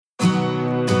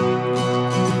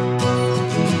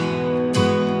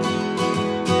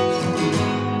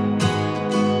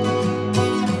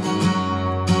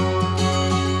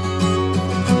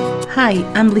Hi,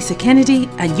 I'm Lisa Kennedy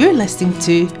and you're listening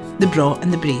to The Braw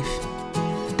and the Brave.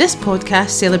 This podcast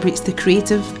celebrates the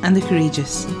creative and the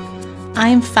courageous. I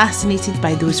am fascinated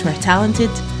by those who are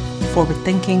talented,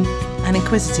 forward-thinking and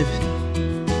inquisitive.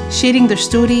 Sharing their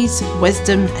stories,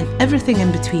 wisdom and everything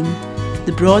in between,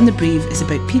 The Braw and the Brave is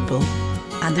about people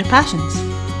and their passions.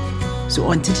 So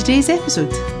on to today's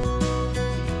episode.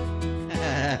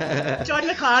 John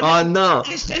McLarnon. Oh no!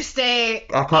 It's just I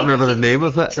can't remember the name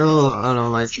of it. Oh, I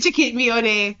don't like. educate me on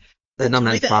The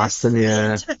number fasting,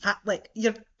 yeah. Like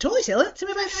you're totally selling it to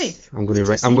me, by the way. I'm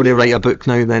going to write a book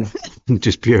now then,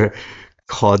 just pure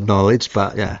cod knowledge.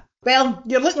 But yeah. Well,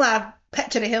 you're looking like a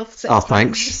picture of health. Oh,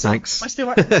 thanks. Must be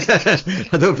working.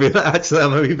 I don't feel that actually.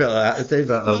 I'm a wee bit like that today,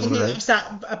 but I've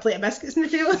sat a plate of biscuits in the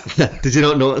field. Did you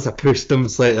not notice I pushed them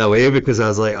slightly away because I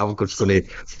was like, I'm just going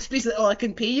to. It's basically all I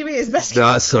can pay you with is biscuits.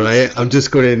 That's all right. I'm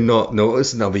just going to not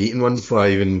notice, and I'll be eating one before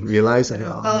I even realise.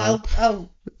 I'll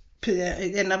put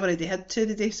it in. I've already had two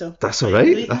today, so that's all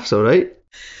right. That's all right.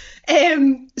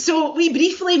 So we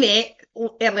briefly met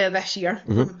earlier this year.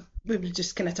 Mm-hmm. We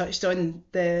just kind of touched on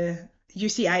the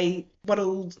UCI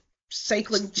World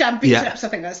Cycling Championships. Yeah.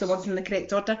 I think that's the ones in the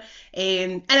correct order.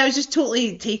 And I was just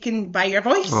totally taken by your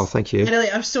voice. Oh, thank you.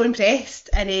 I was so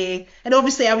impressed. And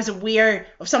obviously I was aware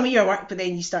of some of your work, but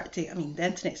then you start to, the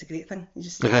internet's a great thing. You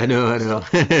just I know.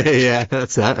 Yeah,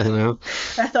 that's that, I know.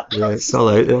 I thought, yeah, it's all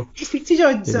out there. You speak to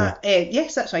John. So,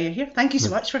 yes, that's why you're here. Thank you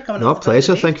so much for coming on. No,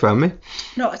 pleasure. Thank you for having me.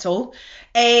 Not at all.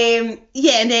 And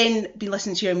then been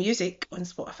listening to your music on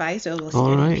Spotify, so I'll listen to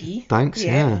your EP. Thanks,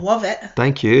 yeah. Love it.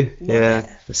 Thank you. Love it.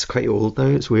 It's quite old now,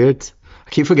 it's weird. I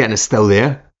keep forgetting it's still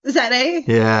there. Is that right?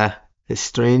 Yeah, it's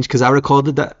strange, because I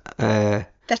recorded it...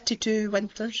 32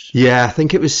 Winters. Yeah, I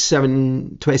think it was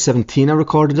 2017 I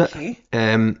recorded it. Okay.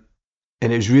 And it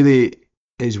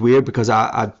was weird because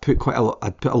I'd put a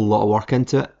lot of work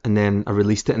into it, and then I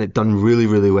released it and it done really,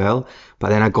 really well.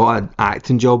 But then I got an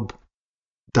acting job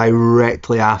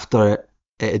directly after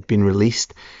it had been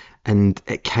released, and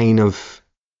it kind of,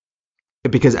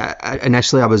 because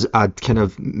initially I'd kind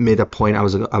of made a point. I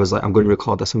was like, I'm going to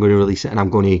record this, I'm going to release it, and I'm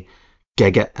going to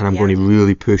gig it, and I'm going to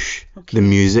really push the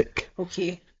music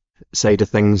side of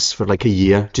things for like a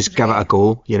year, just give it a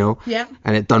go, Yeah.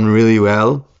 And it done really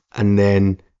well, and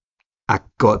then I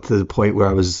got to the point where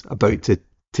I was about to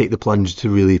take the plunge to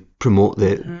really promote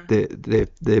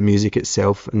the music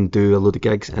itself and do a load of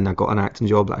gigs, and I got an acting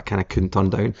job that I kind of couldn't turn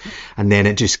down, and then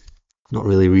it just not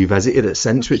really revisited it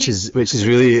since, which is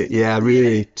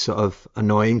really sort of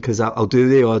annoying, because I'll do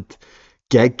the odd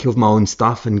gig of my own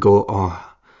stuff and go,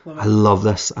 I love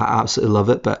this, I absolutely love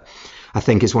it, but I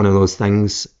think it's one of those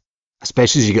things,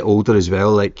 especially as you get older as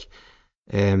well, like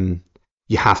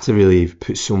you have to really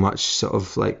put so much sort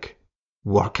of like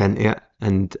work into it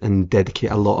and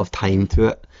dedicate a lot of time to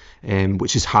it,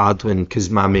 which is hard because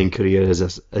my main career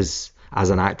is as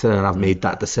an actor, and I've made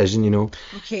that decision,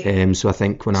 Okay. So I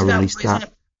think when I released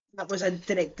that was a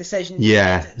direct decision.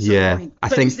 Yeah.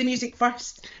 But was the music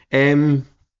first?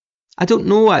 I don't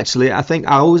know actually. I think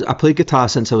I played guitar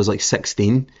since I was like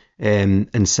 16,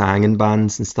 and sang in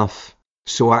bands and stuff.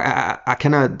 So I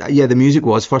kind of, the music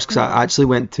was first, because I actually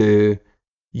went to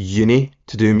uni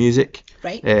to do music,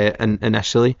 right?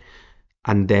 Initially,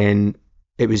 and then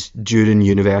it was during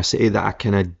university that I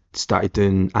kind of started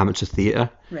doing amateur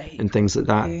theatre, right, and things like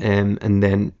that. Okay. And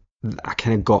then I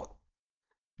kind of got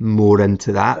more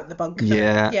into that. The bug.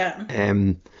 Yeah.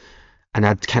 And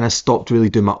I'd kind of stopped really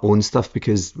doing my own stuff,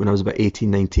 because when I was about 18,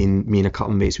 19, me and a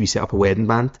couple of mates, we set up a wedding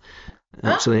band.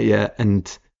 Actually, yeah,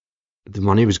 and the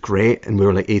money was great, and we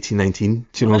were like 18, 19,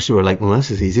 so we were like, well, this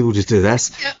is easy, we'll just do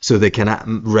this. Yeah. So the kind of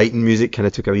writing music kind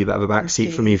of took a wee bit of a back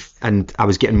seat for me, and I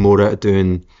was getting more out of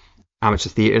doing amateur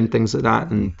theatre and things like that.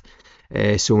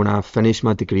 And so when I finished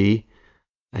my degree,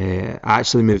 I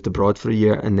actually moved abroad for a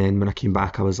year, and then when I came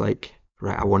back, I was like,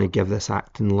 right, I want to give this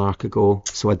acting lark a go.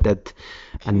 So I did,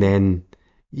 and then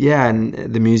and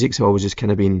the music's always just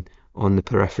kind of been on the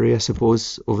periphery, I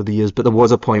suppose, over the years. But there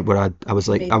was a point where I was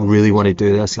like, I really want to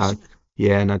do this.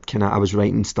 And I was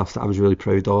writing stuff that I was really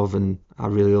proud of, and I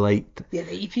really liked. Yeah,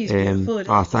 the EP is beautiful.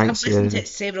 Thanks. I've listened to it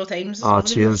several times.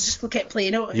 Cheers. Just kept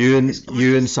playing it.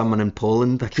 You and someone in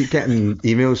Poland. I keep getting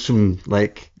emails from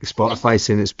like Spotify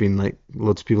saying it's been like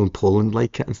loads of people in Poland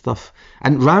like it and stuff.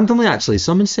 And randomly, actually,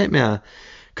 someone sent me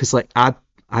because like I'd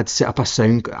set up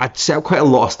I'd set up quite a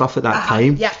lot of stuff at that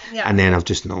time. Yeah. And then I've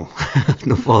just not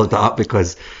followed that up,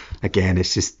 because again,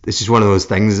 it's just one of those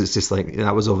things. It's just like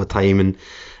that was over time and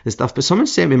stuff. But someone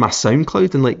sent me my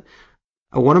SoundCloud, and like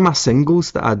one of my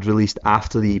singles that I'd released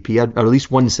after the EP. I released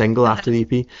one single after the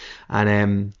EP,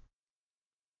 and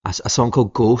a song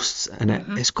called Ghosts, and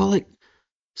it's got like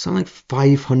something like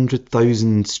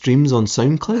 500,000 streams on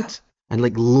SoundCloud, and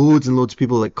like loads and loads of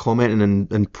people like commenting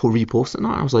and reposting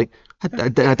it. I was like, I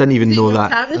didn't even know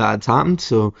that had happened.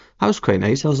 So that was quite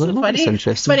nice. I was like, funny. That's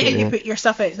interesting. It's funny how you put your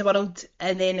stuff out in the world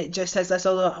and then it just has this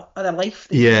other life.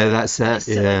 Yeah, that's it.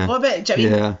 Yeah. What about it? Do you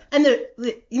know what I mean? Yeah.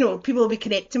 And you know, people will be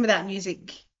connecting with that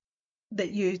music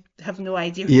that you have no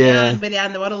idea Yeah. where they are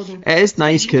in the world. And It is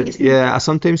nice because, I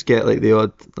sometimes get like the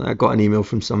odd. I got an email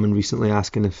from someone recently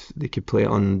asking if they could play it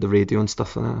on the radio and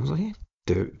stuff like that. I was like, yeah,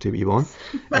 do what you want.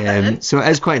 So it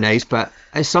is quite nice, but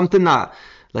it's something that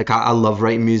like I love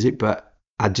writing music, but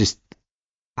I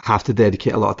have to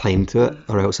dedicate a lot of time to it,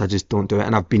 or else I just don't do it.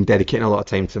 And I've been dedicating a lot of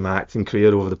time to my acting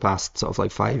career over the past sort of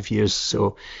like 5 years,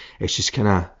 so it's just kind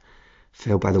of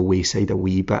fell by the wayside a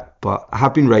wee bit. But I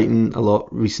have been writing a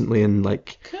lot recently, and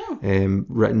like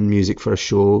written music for a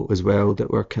show as well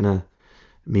that we're kind of,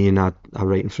 me and a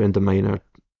writing friend of mine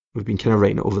we've been kind of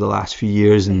writing it over the last few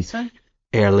years. And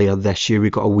earlier this year we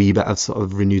got a wee bit of sort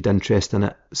of renewed interest in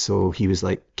it, so he was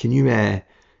like, can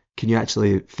you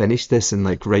actually finish this and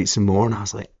like write some more? And I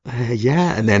was like,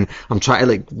 yeah. And then I'm trying to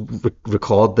like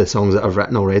record the songs that I've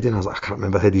written already, and I was like, I can't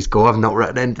remember how these go, I've not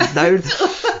written anything down.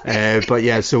 But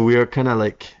yeah, so we're kind of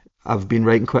like, I've been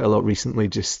writing quite a lot recently,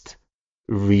 just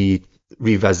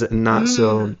revisiting that.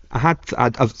 So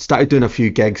I've started doing a few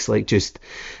gigs, like just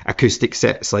acoustic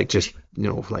sets, like just, you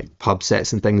know, like pub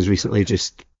sets and things recently,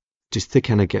 just to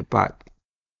kind of get back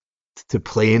to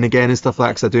playing again and stuff like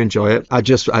that, because I do enjoy it. I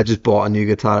just bought a new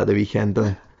guitar at the weekend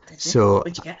though. So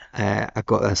what'd you get? I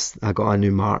got a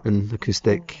new McLarnon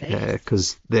acoustic,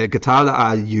 because the guitar that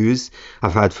I use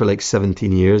I've had for like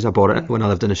 17 years. I bought it when I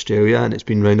lived in Australia, and it's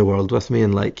been around the world with me,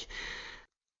 and like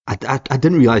I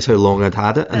didn't realise how long I'd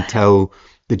had it until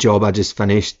the job I just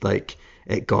finished, like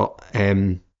it got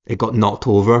knocked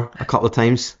over a couple of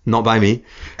times, not by me,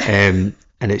 and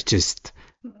it's just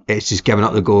given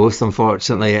up the ghost,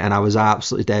 unfortunately, and I was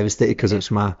absolutely devastated because it was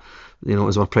my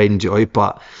pride and joy.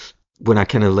 But when I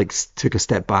kind of like took a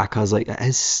step back, I was like, it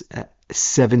is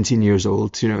 17 years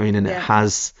old, you know what I mean,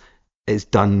 and it's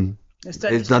done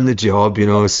the job, you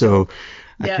know. So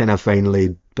I kind of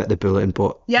finally bit the bullet and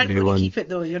bought a new one. Keep it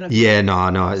though, you're not. Yeah,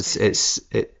 no, it's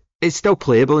still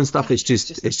playable and stuff. It's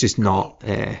just not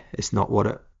it's not what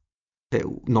it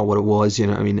was, you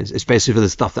know what I mean, especially for the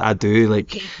stuff that I do.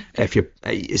 Like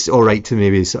it's all right to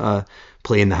maybe sort of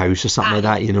play in the house or something like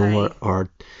that, you know, or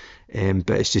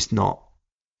but it's just not,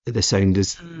 the sound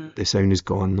is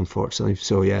gone, unfortunately.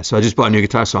 So yeah, so I just bought a new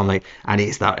guitar, so I'm like, I need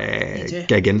to start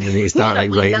gigging, and I need to start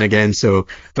like writing again. So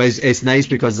but it's nice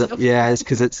because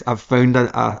I've found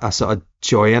a sort of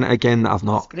joy in it again that I've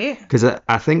not, because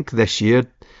I think this year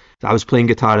I was playing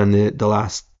guitar in the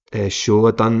last show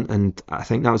I'd done, and I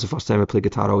think that was the first time I played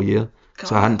guitar all year.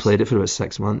 So I hadn't played it for about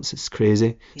 6 months. It's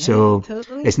crazy. Yeah, so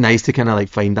totally. It's nice to kind of like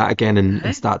find that again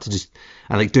and start to just,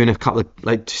 and like doing a couple of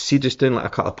like, just doing like a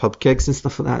couple of pub gigs and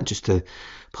stuff like that, just to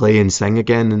play and sing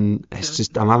again. And it's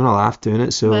just, I'm having a laugh doing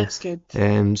it. So that's good.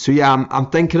 So yeah,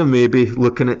 I'm thinking of maybe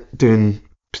looking at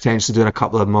potentially doing a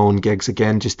couple of my own gigs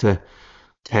again, just to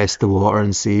test the water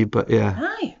and see. But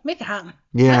yeah, make it happen.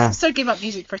 Yeah, my sister gave up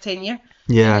music for 10 years.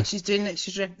 Yeah, she's doing it.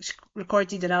 She's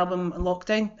recorded an album in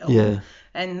lockdown.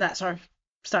 And that's her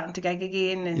starting to gig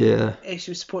again. And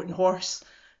she was supporting Horse.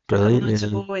 Brilliant.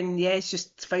 And she's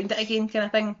just found it again, kind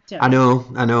of thing. I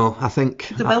know. I think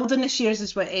the building this year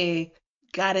is what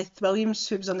Gareth Williams,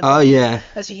 who was on the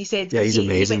that's what he said. Yeah, he's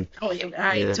amazing.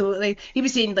 Totally. He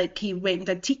was saying like he went and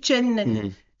did teaching,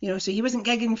 and you know, so he wasn't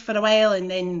gigging for a while,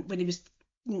 and then when he was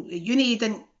at uni,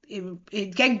 he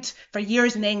gigged for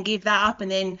years and then gave that up, and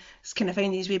then it's kind of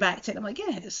found his way back to it. I'm like,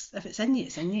 if it's in you,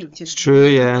 it's in you. It's true,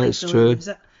 it's true.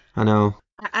 I know.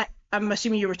 I'm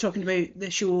assuming you were talking about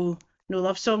the show No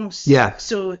Love Songs. Yeah.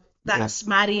 So that's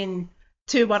marrying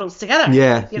two worlds together.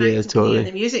 Yeah, totally. And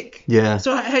the music. Yeah.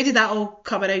 So how did that all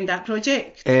come around, that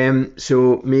project?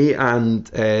 So me and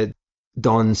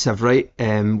Don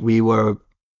Severite, we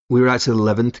were actually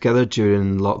living together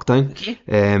during lockdown.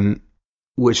 Okay.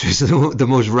 Which was the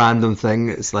most random thing.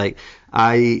 It's like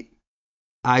I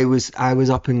was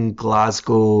up in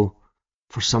Glasgow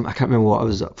for I can't remember what I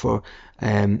was up for,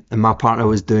 and my partner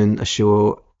was doing a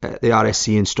show at the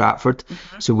RSC in Stratford.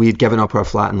 So we had given up our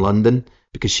flat in London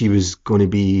because she was going to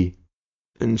be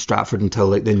in Stratford until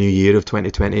like the new year of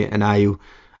 2020, and I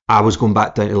was going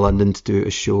back down to London to do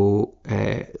a show.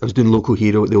 I was doing Local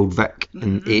Hero at the Old Vic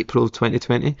in April of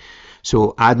 2020.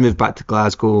 So I'd moved back to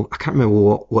Glasgow. I can't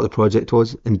remember what the project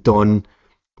was, and Dawn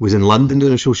was in London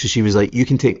doing a show, so she was like, you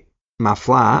can take my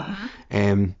flat.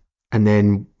 And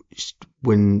then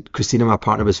when Christina, my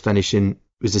partner, was finishing, it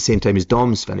was the same time as Dom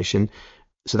was finishing,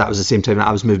 so that was the same time that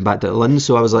I was moving back to London.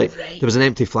 So I was like, Right. there was an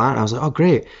empty flat. And I was like, oh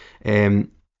great.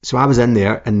 So I was in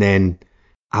there, and then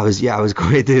I was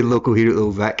going to do local hero at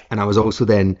Little Vic, and I was also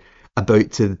then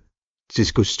about to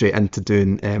just go straight into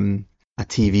doing a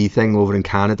TV thing over in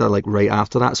Canada, like right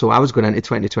after that. So I was going into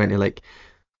 2020 like,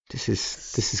 this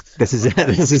is it.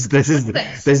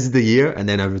 This is the year, and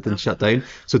then everything shut down.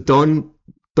 So Dawn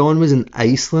was in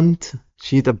Iceland.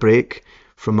 She had a break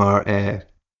from her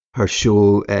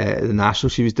show, the national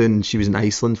she was doing. She was in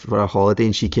Iceland for a holiday,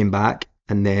 and she came back,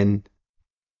 and then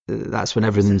that's when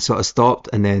everything sort of stopped.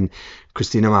 And then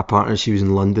Christina, my partner, she was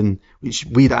in London. We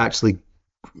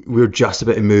were just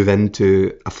about to move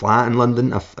into a flat in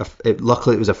London.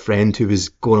 Luckily, it was a friend who was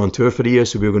going on tour for a year,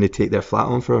 so we were going to take their flat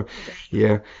on for a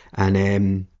year.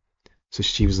 And so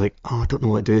she was like, "Oh, I don't know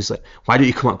what to do." It's like, "Why don't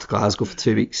you come up to Glasgow for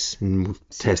 2 weeks and we'll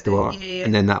test the water?" Yeah.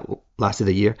 And then that lasted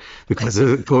a year because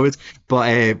of COVID.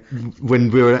 But when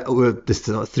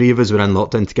the three of us were in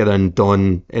lockdown together, and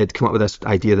Dawn had come up with this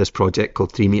idea, this project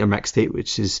called 3 Meter Mixtape,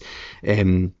 which is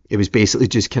it was basically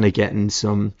just kind of getting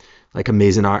some like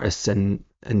amazing artists in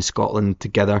Scotland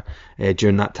together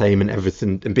during that time, and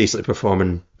everything, and basically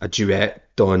performing a duet,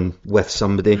 Dawn with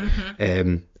somebody.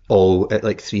 All at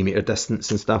like 3 meter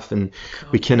distance and stuff, and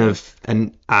we kind of,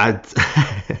 and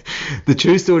the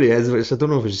true story is, which I don't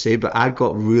know if I should say, but I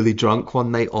got really drunk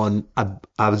one night on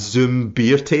a Zoom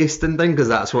beer tasting thing, because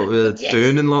that's what we were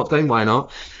doing in lockdown. Why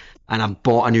not? And I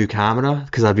bought a new camera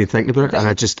because I'd been thinking about it,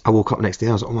 and I woke up next day,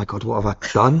 I was like, oh my god, what have I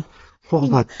done? What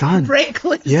have I done?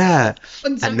 Reckless. Yeah.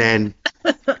 And then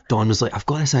Dawn was like, I've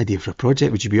got this idea for a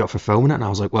project. Would you be up for filming it? And I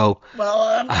was like, well,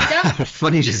 yeah.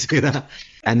 funny you should say that.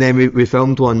 And then we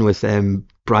filmed one with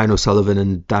Brian O'Sullivan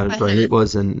and Darren Brown, it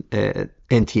was, and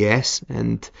NTS.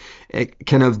 And it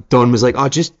kind of, Dawn was like, oh,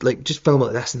 just film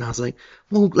like this. And I was like,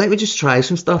 well, let me just try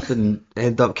some stuff, and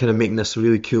end up kind of making this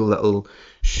really cool little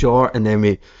short. And then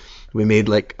we made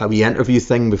like a wee interview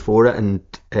thing before it, and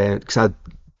because I'd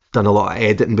done a lot of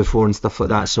editing before and stuff like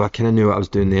that, so I kind of knew what I was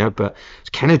doing there, but it's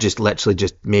kind of just literally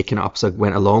just making it up as I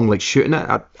went along, like shooting it.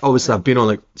 I've been on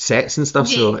like sets and stuff,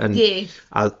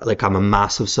 I'm a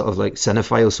massive sort of like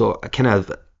cinephile, so I kind of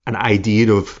have an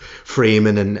idea of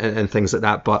framing and things like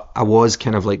that, but I was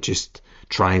kind of like just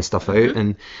trying stuff out,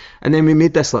 and then we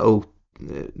made this little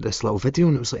video,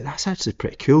 and it was like, that's actually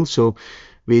pretty cool. So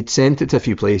we had sent it to a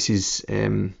few places,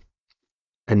 and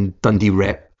Dundee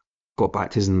Rep got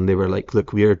back to us, and they were like,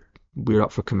 look, we're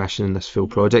up for commissioning this full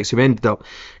project. So we ended up,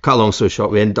 cut a long story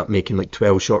short, we ended up making like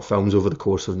 12 short films over the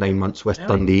course of 9 months with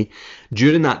Dundee.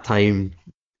 During that time,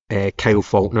 Kyle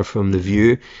Faulkner from The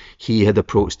View, he had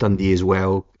approached Dundee as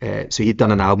well. So he'd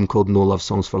done an album called No Love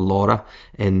Songs for Laura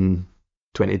in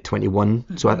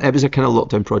 2021. So it was a kind of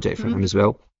lockdown project for him as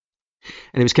well.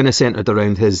 And it was kind of centered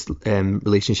around his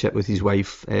relationship with his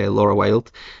wife, Laura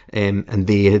Wilde, and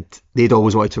they'd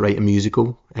always wanted to write a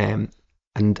musical. And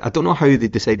I don't know how they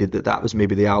decided that was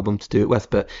maybe the album to do it with,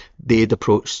 but they had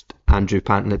approached Andrew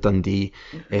Panton at Dundee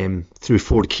through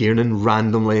Ford Kiernan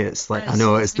randomly. It's like, I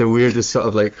know, it's the weirdest sort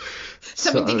of like...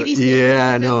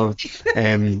 yeah, I know.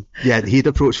 He'd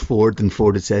approached Ford, and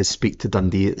Ford had said, speak to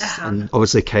Dundee. And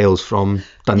obviously Kyle's from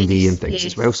Dundee and things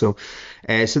as well. So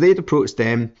they'd approached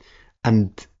them,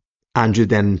 and Andrew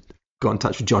then got in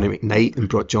touch with Johnny McKnight and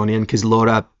brought Johnny in, because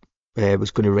Laura was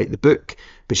going to write the book,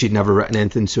 but she'd never written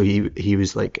anything, so he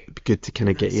was like, good to kind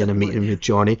of get you in a meeting with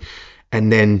Johnny.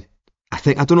 And then I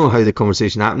don't know how the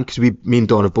conversation happened, because me and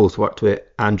Dawn have both worked with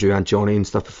Andrew and Johnny and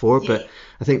stuff before, but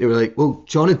I think they were like, well,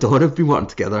 John and Dawn have been working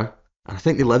together, and I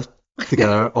think they lived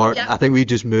together, or I think we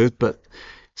just moved, but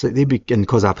it's like they'd be, and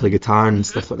because I play guitar and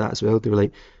stuff like that as well, they were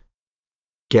like,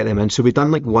 get them in. So we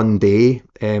done like one day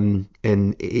in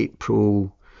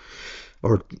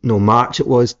March it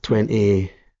was,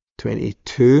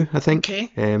 2022, I think.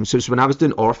 Okay. So it's when I was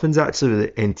doing Orphans, actually,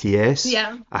 with NTS.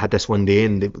 Yeah. I had this one day,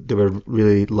 and they were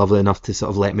really lovely enough to sort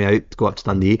of let me out to go up to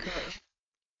Dundee. Okay.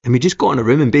 And we just got in a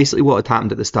room, and basically what had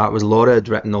happened at the start was Laura had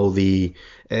written all the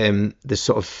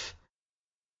sort of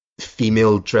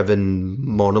female-driven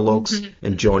monologues,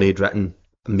 and Johnny had written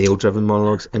male-driven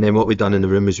monologues. And then what we'd done in the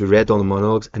room was we read all the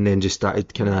monologues, and then just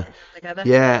started kind of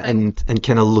and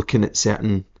kind of looking at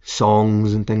certain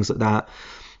songs and things like that.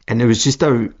 And it was just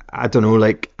I don't know,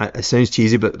 like, it sounds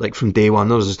cheesy, but like from day one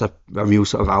there was just a real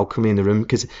sort of alchemy in the room,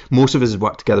 because most of us had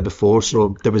worked together before,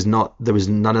 so there was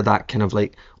none of that kind of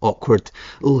like awkward,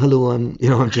 oh hello, I'm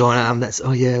John, I'm this,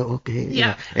 oh yeah, okay,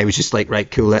 yeah. It was just like, right,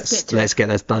 cool, let's get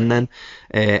this done then.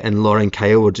 And Laura and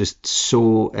Kyle were just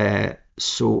so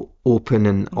open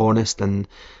and honest, and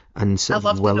and I sort of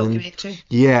loved the willing. documentary.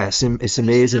 Yeah, it's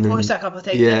amazing. I've watched And it a couple of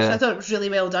times. yeah, I thought it was really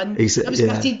well done. I was yeah.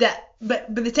 gutted that,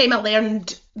 but by the time I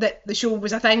learned that the show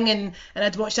was a thing and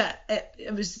I'd watched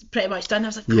it was pretty much done. I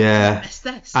was like, God, Yeah, I missed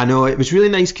this. I know, it was really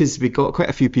nice because we got quite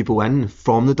a few people in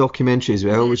from the documentary as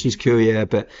well, which is cool. Yeah,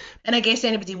 but And I guess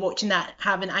anybody watching that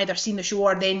haven't either seen the show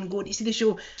or then going to see the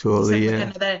show, totally, it's like yeah,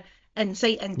 another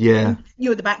insight and, yeah,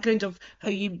 the background of how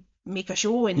you make a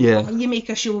show and yeah. why you make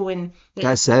a show and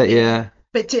That's it. Yeah,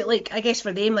 but to like, I guess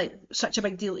for them, like, such a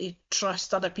big deal to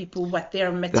trust other people with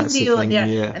their that's the material thing.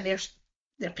 Yeah, and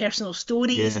their personal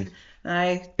stories. yeah. And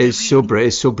I It's so brave.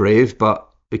 It's so brave, but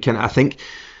we can. I think,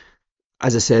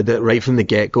 as I said, that right from the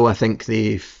get go, I think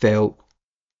they felt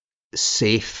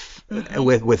safe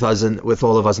with us and with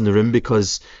all of us in the room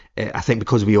because I think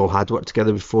because we all had worked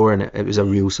together before and it was a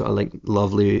real sort of like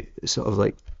lovely sort of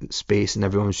like space and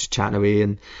everyone was just chatting away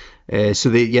and so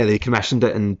they commissioned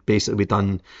it and basically we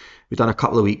done a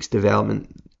couple of weeks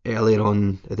development earlier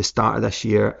on at the start of this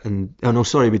year and oh no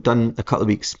sorry we'd done a couple of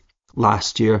weeks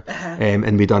last year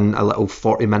and we done a little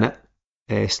 40-minute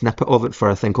snippet of it for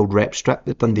a thing called Rep Strip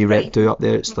that Dundee Rep do up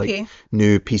there. It's like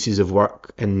new pieces of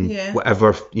work and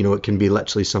whatever, you know, it can be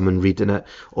literally someone reading it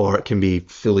or it can be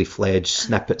fully fledged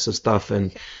snippets of stuff.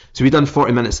 And so we done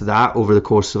 40 minutes of that over the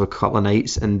course of a couple of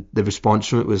nights and the response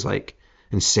from it was like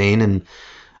insane.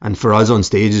 And for us on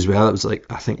stage as well, it was like,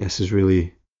 I think this is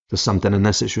really, there's something in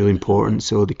this that's really important.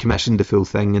 So they commissioned the full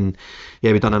thing and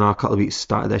yeah, we done another couple of weeks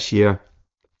start of this year.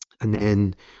 And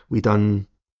then we done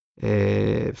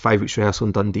 5 weeks rehearsal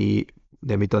in Dundee,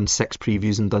 then we done 6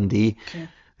 previews in Dundee,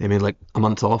 then we had like a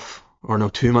month off, or no,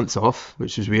 2 months off,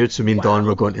 which was weird. So me and Dawn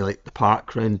were going to like the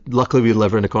park round. Luckily we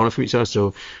live around the corner from each other,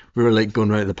 so we were like going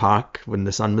round the park when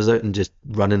the sun was out and just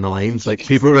running the lines. Like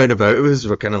people around about us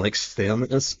were kind of like staring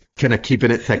at us, kind of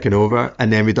keeping it ticking over.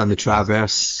 And then we done the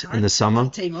Traverse in the summer.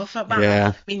 Time off at back.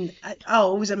 Yeah. I mean, I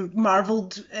always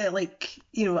marvelled like,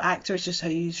 you know, actors just how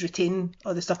you retain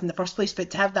all the stuff in the first place,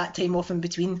 but to have that time off in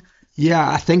between. Yeah,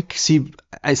 I think, see,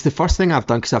 it's the first thing I've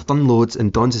done because I've done loads,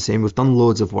 and Don's the same. We've done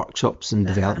loads of workshops and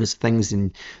developments, things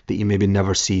and that you maybe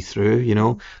never see through, you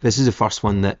know. This is the first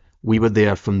one that we were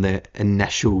there from the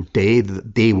initial day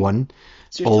one,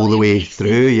 So all the way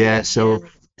through, yeah. So,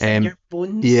 your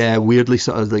bones. yeah, weirdly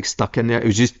sort of like stuck in there. It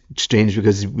was just strange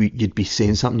because you'd be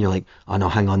saying something, you're like, oh no,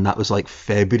 hang on, that was like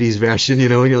February's version, you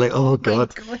know, and you're like, oh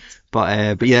God.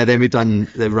 But yeah, then we done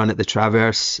the run at the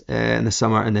Traverse in the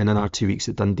summer, and then another 2 weeks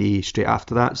at Dundee straight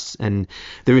after that. And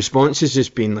the response has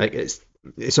just been like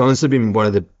it's honestly been one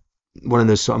of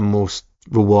the sort of most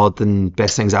rewarding,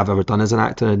 best things I've ever done as an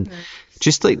actor. And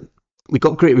just like we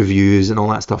got great reviews and all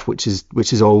that stuff, which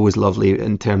is always lovely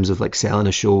in terms of like selling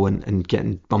a show and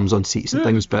getting bums on seats and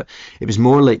things. But it was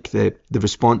more like the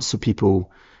response of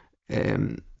people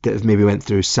that have maybe went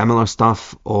through similar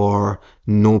stuff or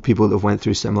know people that have went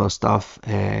through similar stuff.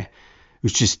 It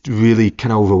was just really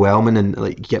kind of overwhelming, and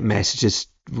like you get messages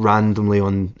randomly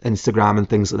on Instagram and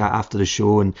things like that after the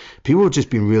show, and people have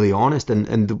just been really honest.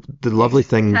 And the lovely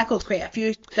thing, tackled quite a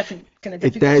few different kind of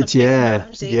it did,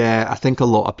 yeah. I think a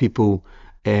lot of people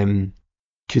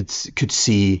could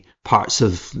see parts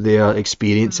of their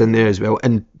experience in there as well,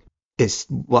 and it's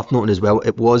worth noting as well,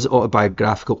 it was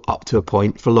autobiographical up to a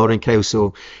point for Lauren Kyle,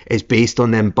 so it's based on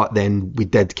them, but then we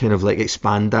did kind of like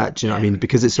expand that, do you know what I mean?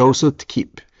 Because it's also to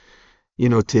keep, you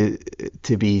know, to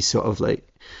be sort of like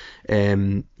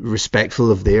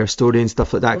respectful of their story and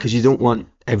stuff like that, because you don't want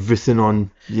everything on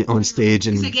stage.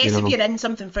 And I guess you know, if you're in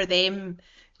something for them,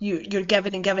 you're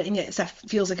giving and giving, and it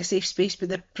feels like a safe space. But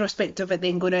the prospect of it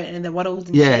then going out in the world,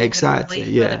 and exactly,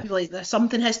 people like that,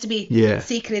 something has to be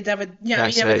sacred. I would,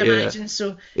 imagine.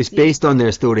 So it's based on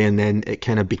their story, and then it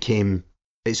kind of became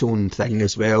its own thing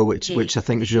as well, which I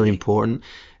think is really important.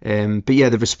 But yeah,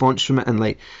 the response from it, and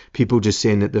like people just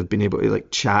saying that they've been able to like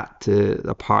chat to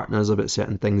their partners about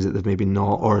certain things that they've maybe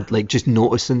not, or like just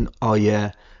noticing, oh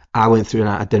yeah, I went through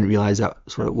that, I didn't realise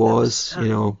that's what it was, you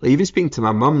know. Like, even speaking to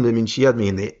my mum, I mean, she had me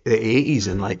in the 80s,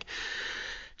 and like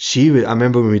I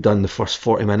remember when we done the first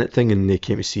 40-minute thing and they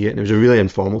came to see it, and it was a really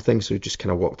informal thing, so we just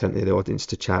kind of walked into the audience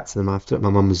to chat to them after it. My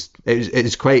mum was,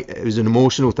 it was an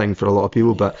emotional thing for a lot of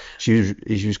people, but she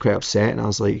was quite upset, and I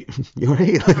was like, you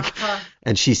alright? Like,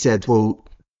 and she said, well,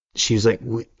 she was like,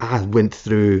 I went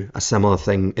through a similar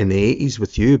thing in the 80s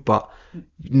with you, but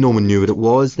no one knew what it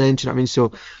was then, do you know what I mean?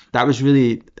 So that was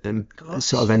really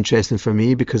sort of interesting for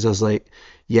me, because I was like,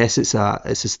 yes, it's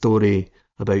a story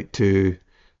about two,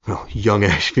 well,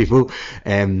 youngish people,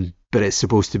 but it's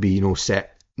supposed to be, you know,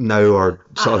 set now or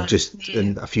sort of just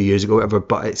in a few years ago, whatever,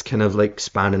 but it's kind of like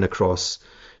spanning across,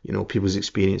 you know, people's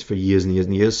experience for years and years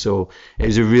and years. So it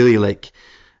was a really like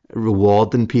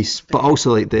rewarding piece, but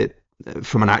also like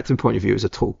from an acting point of view, it was a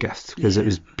total gift because it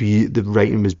was the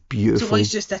writing was beautiful. So it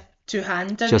was just a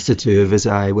two-hander. Just the two of us,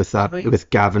 with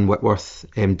Gavin Whitworth,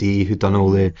 MD, who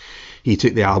done he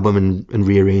took the album and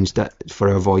rearranged it for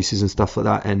our voices and stuff like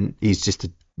that, and he's just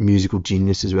a musical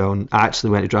genius as well. And I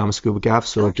actually went to drama school with Gav,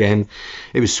 so again,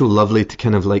 it was so lovely to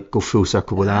kind of like go full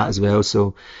circle with that as well.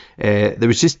 So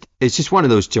it's just one of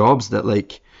those jobs that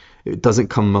like it doesn't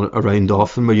come around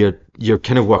often, where you're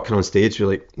kind of working on stage with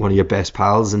like one of your best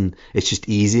pals, and it's just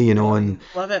easy, you know, and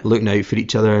looking out for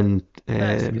each other, and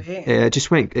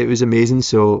it was amazing.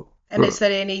 So, and is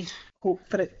there any hope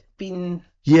for it being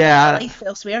life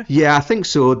elsewhere? Yeah, I think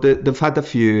so. They've had a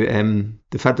few,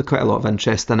 they've had quite a lot of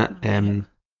interest in it.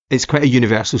 It's quite a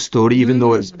universal story, even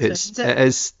though it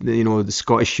is, you know, the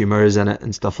Scottish humour is in it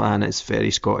and stuff, and it's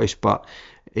very Scottish, but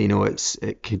you know,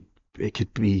 it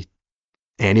could be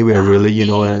anywhere really, you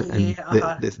know, and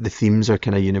the themes are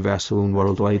kind of universal and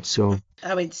worldwide. So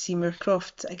I went to see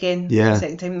Moorcroft again the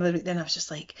second time the other week, then I was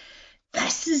just like,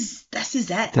 this is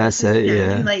it. That's it,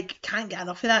 yeah. And like, can't get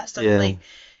enough of that stuff. Like,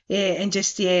 and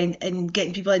just and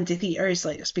getting people into theatres,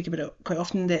 like I speak about it quite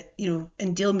often, that, you know,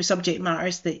 and dealing with subject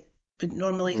matters that wouldn't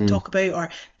normally talk about, or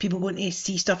people going to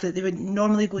see stuff that they wouldn't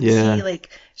normally go to see, like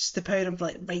just the power of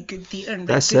like good theatre and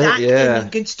good acting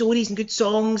and good stories and good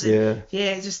songs, and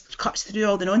it just cuts through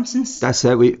all the nonsense. That's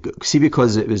it.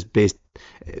 Because it was based,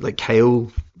 like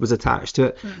Kyle was attached to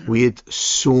it, we had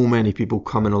so many people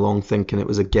coming along thinking it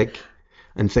was a gig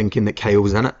and thinking that Kyle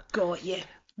was in it. God, yeah.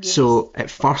 Yes. So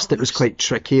at first it was quite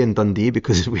tricky in Dundee,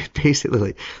 because we basically,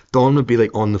 like, Dawn would be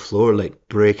like on the floor, like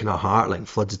breaking her heart, like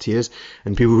floods of tears,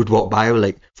 and people would walk by with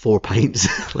like 4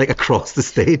 pints like across the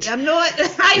stage. I'm not.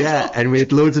 And we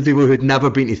had loads of people who had never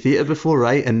been to theatre before,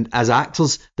 right? And as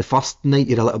actors, the first night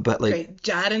you're a little bit like, right,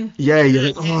 jarring. Yeah,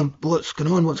 you're like, oh, what's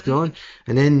going on?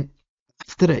 And then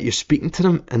after it, you're speaking to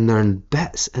them and they're in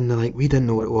bits, and they're like, we didn't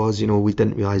know what it was, you know, we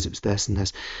didn't realise it was this and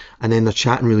this. And then they're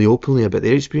chatting really openly about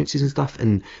their experiences and stuff.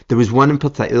 And there was one in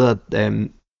particular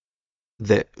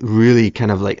that really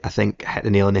kind of like, I think, hit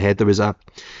the nail on the head. There was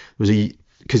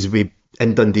because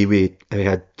in Dundee we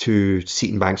had 2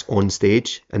 seating banks on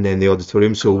stage and then the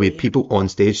auditorium, so we had people on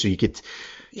stage, so you could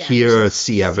hear or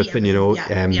see everything, you know.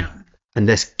 And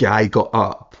this guy got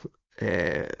up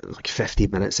like 15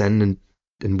 minutes in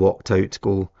and walked out to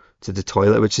go to the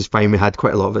toilet, which is fine. We had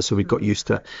quite a lot of it, so we got used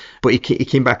to it. But he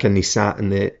came back and he sat in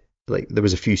there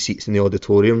was a few seats in the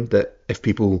auditorium that if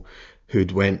people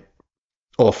who'd went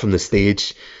off from the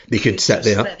stage, they could sit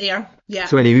there. Yeah.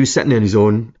 So anyway, he was sitting there on his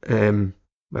own,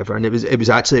 whatever. And it was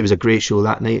a great show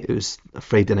that night. It was a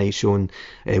Friday night show, and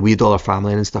we had all our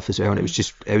family in and stuff as well. And it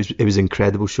was an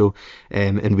incredible show.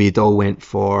 And we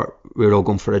were all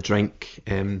going for a drink,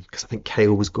 because I think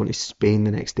Kyle was going to Spain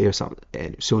the next day or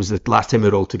something. So it was the last time we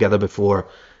were all together before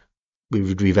we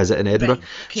would revisit in Edinburgh. Right,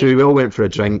 okay. So we all went for a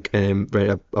drink,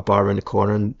 right, a bar around the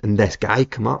corner, and this guy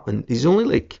come up, and he's only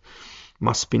like,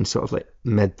 must have been sort of like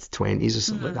mid-20s or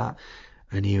something like that.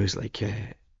 And he was like,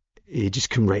 he just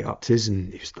come right up to us,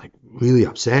 and he was like really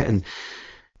upset,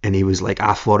 and he was like,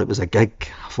 I thought it was a gig.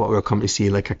 I thought we were coming to see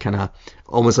like a kind of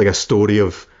almost like a story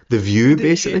of The View,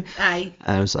 basically. Aye.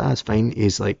 And I was like, that's fine.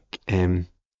 He's like, and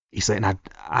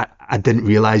I didn't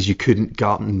realise you couldn't get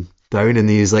up and down. And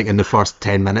he's like, in the first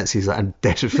 10 minutes, he's like, I'm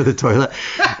desperate for the toilet.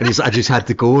 And he's like, I just had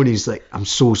to go. And he's like, I'm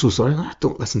so sorry. Like,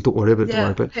 don't worry about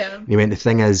it. Yeah. And he went, the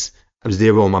thing is, I was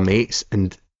there with all my mates,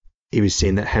 and he was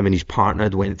saying that him and his partner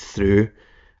had went through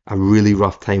a really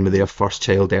rough time with their first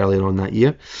child earlier on that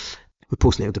year, with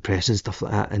postnatal depression and stuff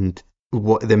like that. And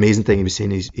what the amazing thing he was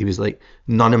saying is, he was like,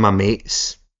 none of my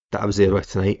mates that I was there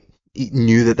with tonight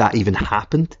knew that even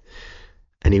happened.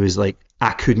 And he was like,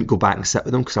 I couldn't go back and sit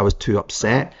with them because I was too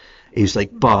upset. He was like,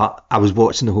 but I was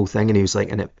watching the whole thing, and he was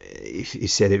like, and he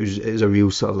said it was a real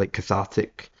sort of like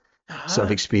cathartic sort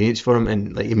of experience for him,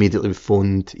 and like immediately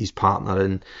phoned his partner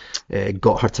and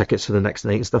got her tickets for the next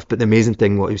night and stuff. But the amazing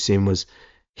thing, what he was saying was,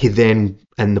 he then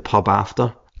in the pub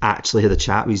after actually had a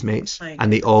chat with his mates,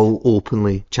 and they all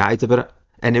openly chatted about it.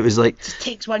 And it was like, it just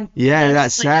takes one. Yeah,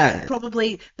 that's like, it.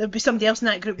 Probably there'd be somebody else in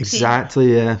that group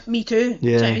exactly saying, yeah, me too. Yeah. Do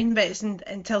you know what I mean? But it's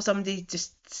until somebody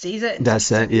just says it.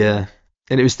 That's it. Yeah.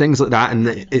 And it was things like that, and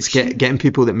it's getting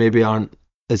people that maybe aren't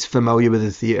as familiar with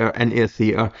the theatre into a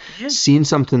theatre, seeing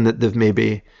something that they've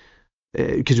maybe,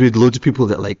 because we had loads of people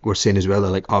that like were saying as well,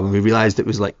 they're like, oh, when we realised it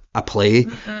was like a play,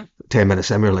 10 minutes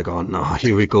in we were like, oh no,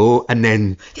 here we go. And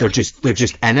then they're just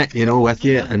in it, you know, with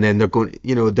you, and then they're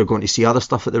going to see other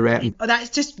stuff at the rep. Oh, that's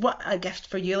just what a gift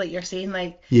for you, like you're saying,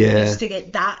 like, yeah, just to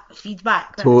get that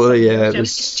feedback. Totally, yeah.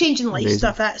 It's changing life amazing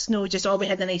stuff. That's no just, oh, we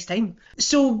had a nice time.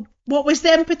 So what was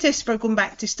the impetus for going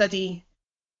back to study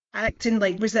acting?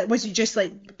 Like, was it just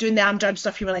like doing the Amdram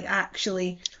stuff? You were like,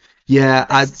 actually, Yeah,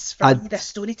 this is for me, this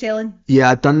storytelling.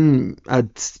 I'd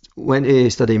went to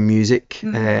study music,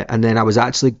 and then I was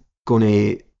actually going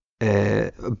to.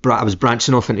 I was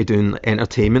branching off into doing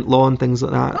entertainment law and things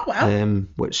like that. Oh wow!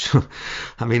 Which,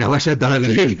 I mean, I wish I'd done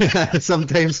it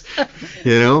sometimes,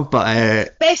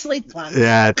 But best laid plans.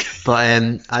 yeah,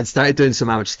 but I'd started doing some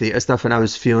amateur theatre stuff, and I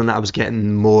was feeling that I was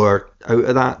getting more out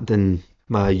of that than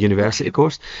my university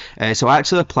course. So I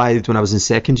actually applied when I was in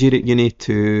second year at uni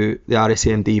to the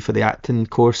RSAMD for the acting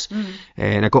course,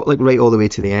 and I got like right all the way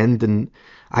to the end, and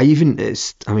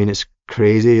it's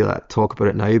crazy like talk about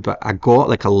it now, but I got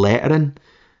like a letter in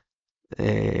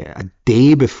a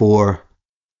day before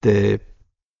the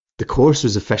course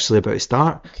was officially about to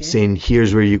start, saying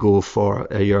here's where you go for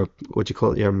your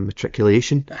your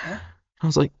matriculation. I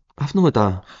was like, I've not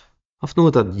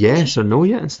had a yes or no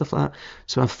yet and stuff like that.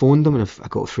 So I phoned them, and I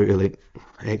got through to like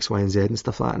X, Y, and Z and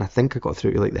stuff like that. And I think I got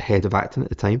through to like the head of acting at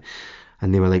the time,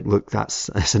 and they were like, look, that's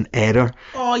an error.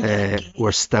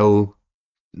 We're still,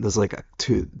 there's like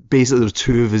basically there's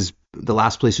two of us, the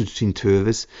last place was between two of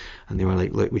us, and they were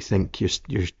like, look, we think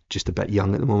you're just a bit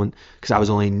young at the moment, because I was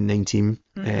only 19.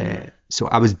 So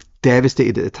I was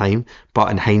devastated at the time,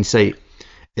 but in hindsight,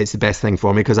 it's the best thing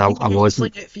for me, because I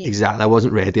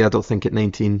wasn't ready, I don't think, at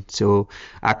 19. So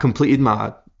I completed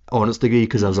my honours degree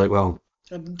because I was like, well,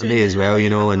 I may as well,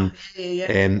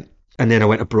 and then I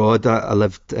went abroad. I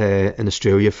lived in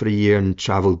Australia for a year and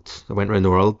travelled. I went around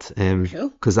the world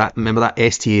because remember that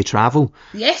STA travel?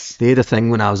 Yes. They had a thing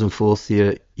when I was in fourth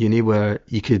year at uni where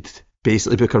you could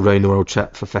basically book a round the world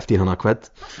trip for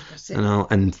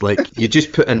 £1,500. And like you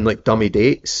just put in like dummy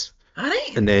dates,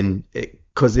 and then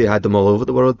because they had them all over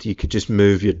the world, you could just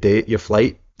move your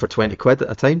flight for £20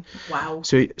 at a time. Wow.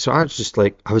 So I was just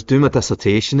like, I was doing my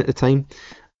dissertation at the time,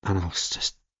 and I was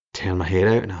just tearing my hair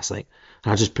out, and I was like,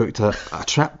 and I just booked a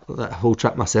trip, a whole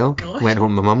trip myself. Went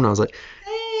home with my mum, and I was like,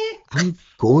 I'm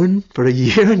going for a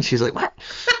year. And she's like, what?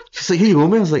 She's like, who you going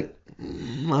with? I was like,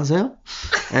 myself.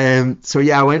 So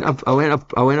yeah, I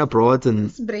went abroad, and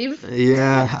that's brave.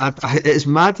 Yeah, it's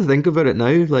mad to think about it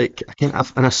now. Like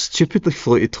I stupidly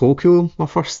flew to Tokyo. My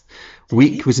first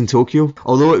week was in Tokyo,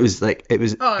 although it was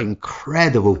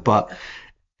incredible, but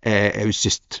it was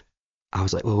just, I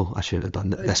was like, oh, I shouldn't have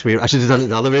done it this way. I should have done it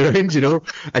the other way around,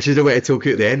 I should have went to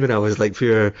Tokyo at the end when I was like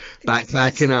pure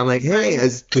backpacking. And I'm like, hey,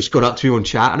 it's just going up to you and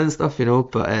chatting and stuff,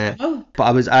 But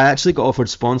I actually got offered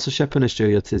sponsorship in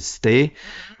Australia to stay,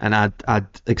 and I'd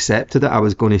accepted it. I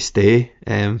was going to stay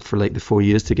for like the 4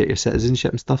 years to get your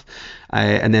citizenship and stuff.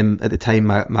 And then at the time,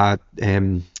 my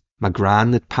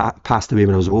gran had passed away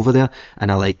when I was over there, and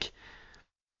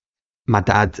my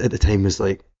dad at the time was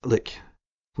like, look,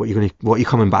 what are you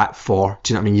coming back for?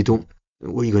 Do you know what I mean?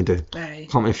 What are you going to do?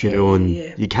 Come to a funeral and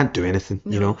you can't do anything,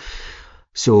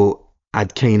 So I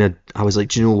was like,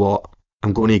 do you know what?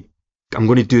 I'm going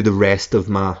to do the rest of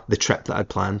the trip that I'd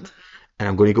planned, and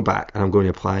I'm going to go back and I'm going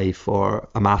to apply for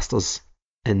a master's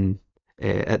I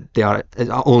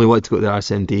only wanted to go to the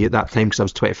RSMD at that time because I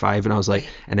was 25, and I was like,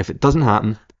 and if it doesn't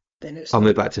happen, then I'll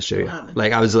move back to Australia.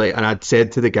 Like I was like, and I'd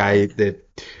said to the guy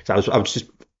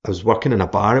I was working in a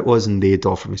bar, and they'd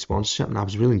offered me sponsorship, and I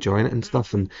was really enjoying it and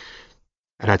stuff. And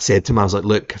I'd said to him, I was like,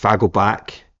 look, if I go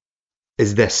back,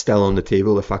 is this still on the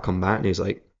table if I come back? And he was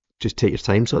like, just take your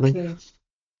time, sort of thing.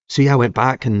 So yeah, I went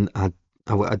back and I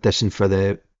auditioned for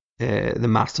the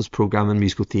master's program in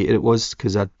musical theatre. It was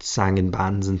because I'd sang in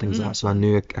bands and things like that, so I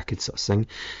knew I could sort of sing.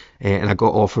 And I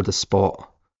got offered a spot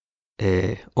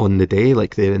on the day,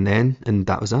 like there and then, and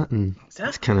that was it. And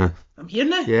it's kind of, I'm here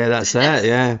now. Yeah, that's it.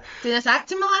 Yeah, doing this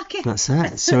acting malarkey. That's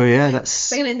it. So yeah, that's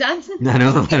singing and dancing. I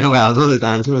know. Well, I don't do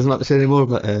dancing as much anymore,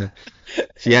 but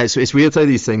yeah. So it's weird how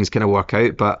these things kind of work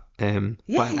out. But you've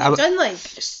done like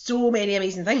so many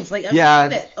amazing things. Like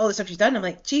all the stuff you've done, I'm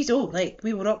like, geez, like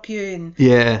We Will Rock You, and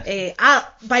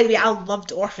by the way, I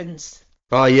loved Orphans.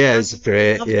 Oh yeah, it's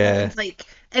great. Yeah. Like,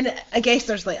 and I guess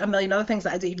there's like a million other things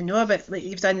that I don't even know about. Like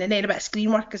you've done, and then a bit of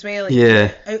screen work as well.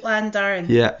 Like Outlander and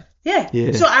Yeah.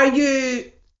 So are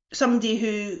you somebody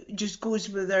who just goes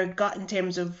with their gut in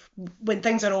terms of when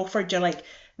things are offered, you're like,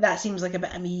 that seems like a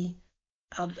bit of me,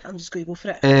 I'm just going to go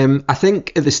for it? I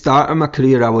think at the start of my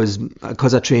career, I was,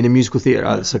 because I train in musical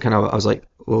theatre, so kind of I was like,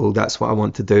 well, that's what I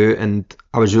want to do. And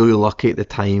I was really lucky at the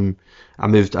time. I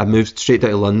moved straight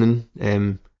down to London.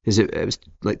 It was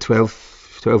like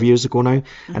 12 years ago now.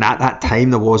 And at that time,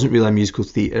 there wasn't really a musical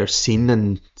theatre scene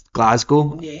in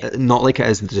Glasgow, not like it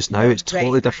is just now. It's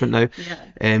totally different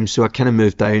now. So I kind of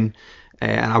moved down,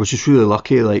 and I was just really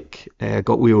lucky. Like,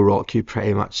 got We Will Rock You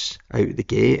pretty much out the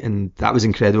gate, and that was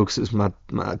incredible because it was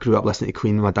I grew up listening to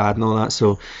Queen with my dad and all that.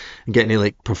 So getting to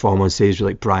like perform on stage with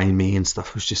like Brian May and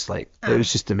stuff was just like, it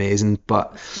was just amazing.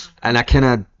 But and I kind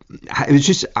of, it was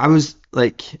just, I was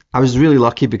really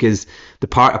lucky because the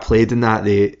part I played in that,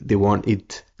 they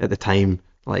wanted at the time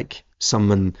like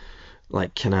someone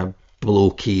like kind of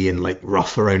blokey and like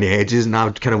rough around the edges, and I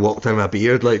would kind of walk down my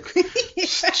beard like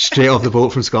straight off the boat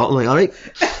from Scotland, like, all right.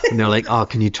 And they're like, oh,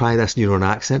 can you try this in your own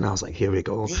accent? And I was like, here we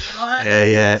go.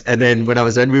 Yeah. And then when I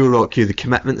was in We Will Rock You, The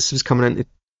Commitments was coming into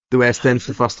the West End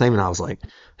for the first time, and I was like,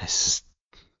 this is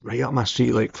right up my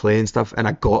street, like playing stuff. And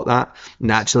I got that.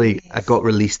 And actually, I got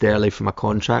released early from my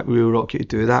contract with We Will Rock You to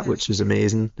do that, which was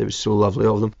amazing. It was so lovely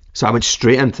of them. So I went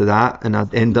straight into that, and I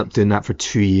ended up doing that for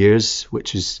 2 years,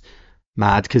 which is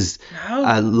mad because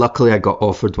luckily I got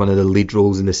offered one of the lead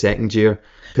roles in the second year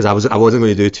because I wasn't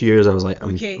going to do 2 years. I was like,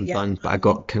 I'm done, but I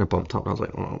got kind of bumped up and I was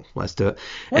like, oh, let's do it.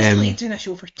 What's it like doing a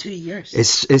show for 2 years?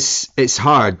 It's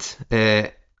hard.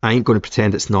 I ain't going to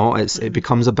pretend it's not. It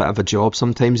becomes a bit of a job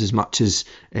sometimes, as much as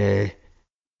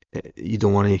you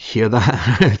don't want to hear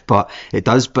that, but it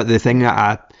does. But the thing that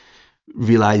I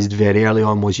realised very early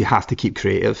on was you have to keep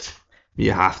creative.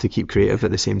 You have to keep creative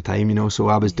at the same time, you know. So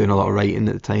I was doing a lot of writing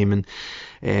at the time,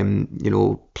 and you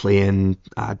know, playing.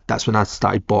 That's when I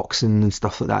started boxing and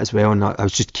stuff like that as well. And I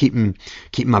was just keeping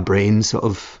my brain sort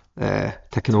of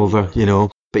ticking over, you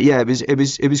know. But yeah, it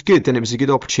was good, and it was a good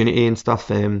opportunity and stuff.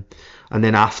 And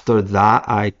then after that,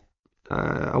 I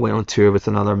went on tour with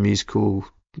another musical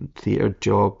theatre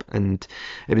job, and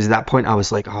it was at that point I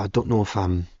was like, oh, I don't know if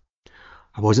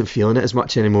I wasn't feeling it as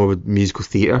much anymore with musical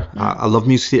theatre. I love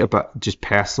musical theatre, but just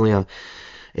personally,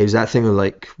 it was that thing of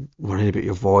like worrying about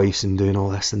your voice and doing all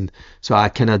this. And so I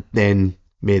kind of then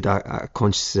made a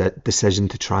conscious decision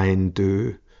to try and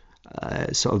do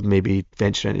sort of maybe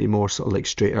venture into more sort of like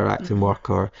straighter acting work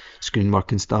or screen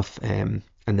work and stuff. And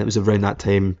it was around that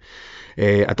time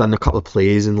I'd done a couple of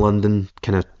plays in London,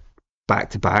 kind of back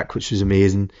to back, which was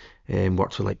amazing.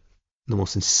 Worked with like the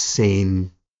most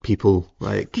insane people,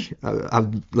 like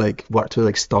I've like worked with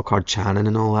like Stockard Channing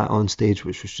and all that on stage,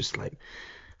 which was just like,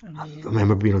 I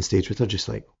remember being on stage with her just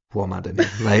like, what am I doing?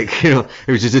 Like, you know,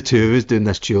 it was just the two of us doing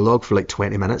this duologue for like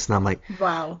 20 minutes, and I'm like,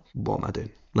 wow, what am I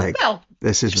doing? Like, well,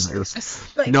 this is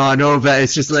ridiculous. Like, no, I know, but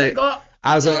it's just like,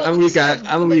 I was like,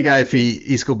 I'm a wee guy for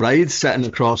East Coast Bride sitting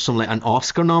across from like an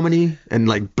Oscar nominee and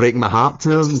like breaking my heart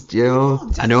to him, you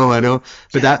know. I know,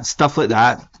 but that stuff like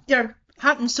that, your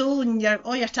heart and soul and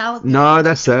all your talent. No,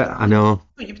 that's it. I know.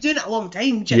 But you've been doing it a long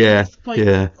time. Yeah.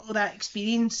 All that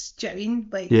experience. Do you know what I mean?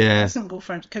 Like, yeah. It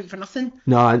doesn't count for nothing.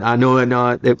 No, I know.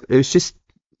 No, it was just,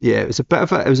 yeah, it was a bit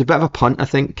of a punt, I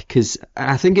think, because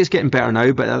I think it's getting better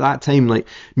now. But at that time, like,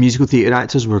 musical theatre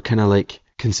actors were kind of like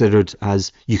considered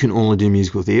as, you can only do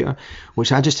musical theatre,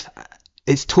 which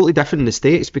it's totally different in the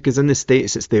States, because in the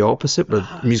States it's the opposite, where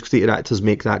musical theatre actors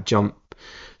make that jump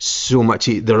so much.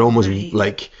 They're almost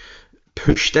like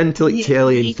pushed into like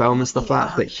telly and film and stuff like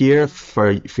that. But here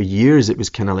for years it was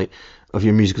kind of like, if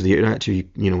you're a musical theatre actor, you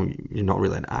know, you're not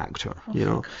really an actor, you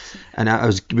know.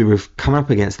 And we were coming up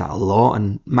against that a lot.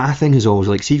 And my thing is always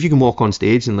like, see if you can walk on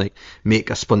stage and like make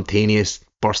a spontaneous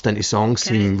burst into song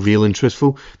seem real and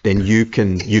truthful, then you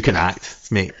can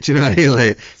act, mate. Do you know what I mean?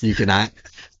 Like, you can act.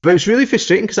 But it's really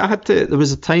frustrating because there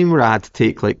was a time where I had to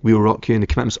take like We Will Rock You and The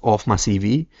Commitments off my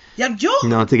CV. You're joking? You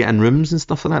know, to get in rooms and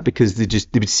stuff like that, because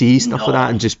they would see stuff like that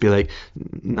and just be like,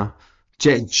 no.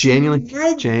 Genuinely.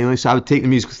 So I would take the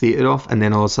musical theatre off, and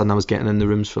then all of a sudden I was getting in the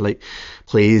rooms for like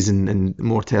plays and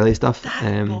more telly stuff.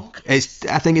 I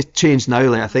think it's changed now.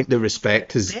 Like, I think the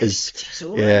respect is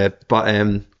yeah.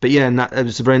 But yeah, and it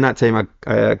was around that time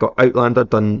I got Outlander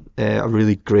done, a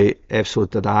really great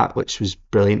episode of that, which was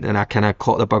brilliant, and I kind of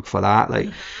caught the bug for that. Like,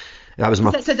 that was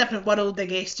it's a different world, I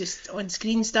guess, just on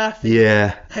screen stuff.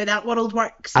 Yeah. How that world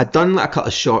works. I'd done like a couple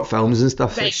of short films and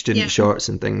stuff, like student shorts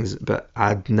and things, but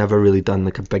I'd never really done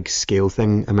like a big scale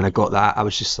thing. And when I got that, I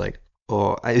was just like,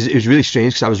 oh, it was really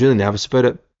strange because I was really nervous about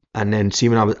it. And then see,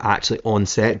 when I was actually on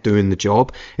set doing the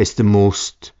job, it's the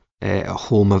most at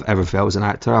home I've ever felt as an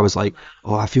actor. I was like,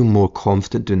 oh, I feel more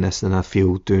confident doing this than I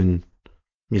feel doing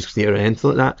musical theatre or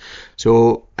anything like that.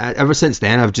 So ever since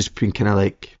then, I've just been kind of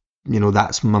like, you know,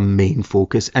 that's my main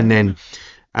focus. And then,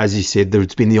 as you said,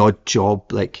 there's been the odd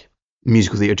job, like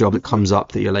musical theatre job, that comes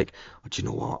up that you're like, oh, do you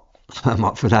know what? I'm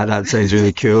up for that. That sounds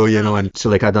really cool, you know. And so,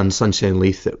 like, I done Sunshine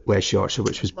Leith at West Yorkshire,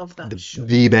 which was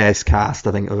the best cast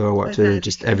I think I've ever worked with.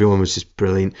 Just everyone was just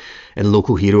brilliant. And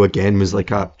Local Hero again was like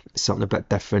something a bit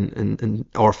different. And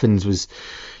Orphans was,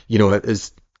 you know, it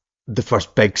was the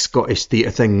first big Scottish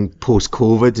theatre thing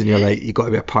post-COVID, and you're like, you got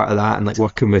to be a part of that, and like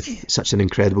working with such an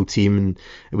incredible team, and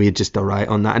we had just arrived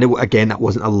on that, and again, that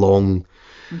wasn't a long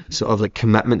sort of like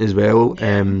commitment as well.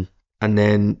 And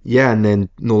then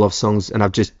No Love Songs,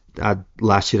 and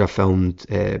last year I filmed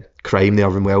Crime, the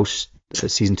Irvin Welsh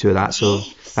season 2 of that, so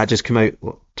that just came out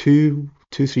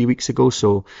 3 weeks ago.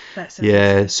 So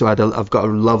so I've got a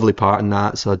lovely part in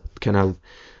that, so I kind of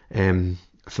filmed.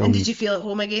 And did you feel at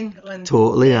home again?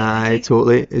 Totally.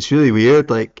 It's really weird.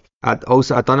 Like I'd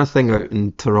done a thing out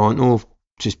in Toronto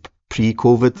just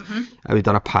pre-COVID. I'd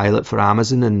done a pilot for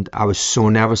Amazon, and I was so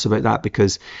nervous about that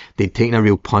because they'd taken a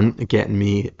real punt at getting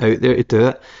me out there to do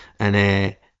it, and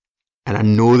I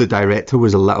know the director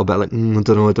was a little bit like, I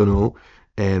don't know,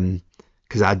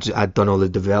 because I'd done all the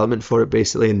development for it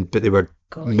basically, but they were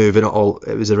moving it all.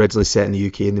 It was originally set in the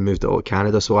UK, and they moved it all to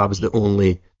Canada, so I was the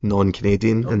only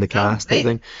non-Canadian in the cast type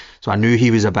thing. So I knew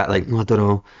he was a bit like, I don't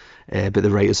know. But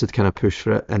the writers had kind of pushed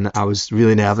for it, and I was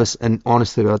really nervous. And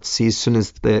honestly, I'd see as soon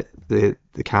as the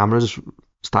cameras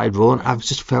started rolling, I've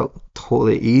just felt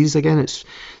totally at ease again. It's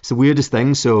the weirdest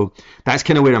thing. So that's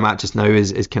kind of where I'm at just now,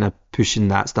 is kind of pushing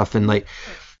that stuff, and like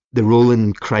the role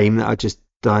in Crime that I've just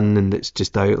done, and it's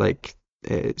just out. Like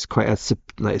it's quite it's a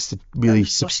really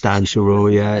substantial role.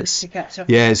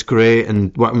 It's great,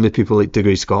 and working with people like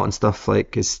Degree Scott and stuff,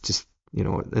 like it's just,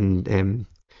 and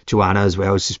Joanna as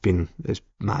well, it's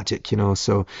magic,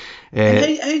 so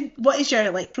and what is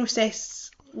your like process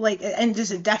like, and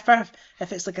does it differ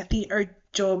if it's like a theatre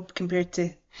job compared to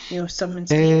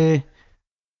someone's how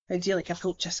do you like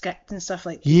approach a script and stuff,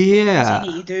 like what do you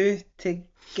need to do to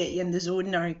get you in the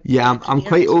zone? Or I'm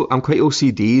quite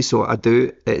OCD, so I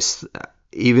do, it's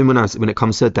even when it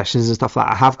comes to auditions and stuff, like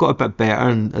I have got a bit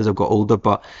better as I've got older,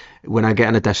 but when I get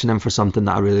an audition in for something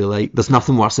that I really like, there's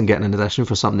nothing worse than getting an audition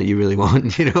for something that you really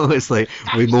want. It's like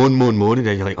we moan, and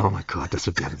then you're like, oh my god, this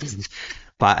would be amazing.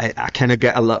 But I kind of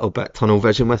get a little bit tunnel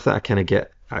vision with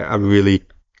it. I really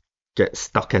get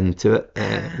stuck into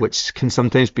it, which can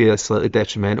sometimes be slightly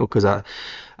detrimental, because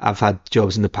I've had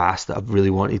jobs in the past that I've really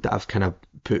wanted, that I've kind of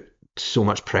put so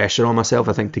much pressure on myself,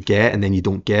 I think, to get, and then you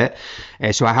don't get.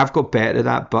 So I have got better at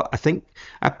that, but I think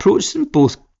I approach them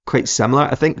both quite similar.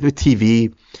 I think with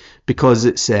TV, because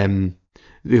it's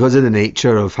because of the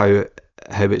nature of how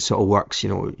it sort of works,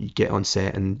 you get on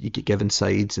set and you get given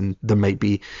sides, and there might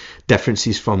be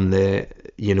differences from the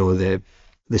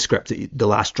script, the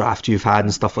last draft you've had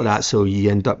and stuff like that, so you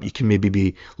can maybe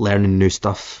be learning new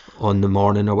stuff on the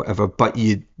morning or whatever, but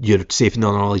you're safe in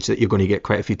the knowledge that you're going to get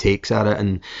quite a few takes at it,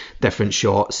 and different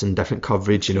shots and different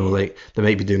coverage. Like they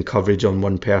might be doing coverage on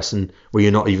one person where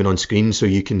you're not even on screen, so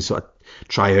you can sort of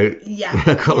try out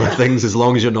a couple of things, as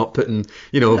long as you're not putting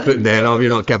them on, you're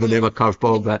not giving them a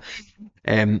curveball. But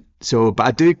but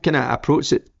I do kind of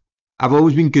approach it. I've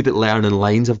always been good at learning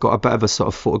lines. I've got a bit of a sort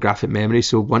of photographic memory,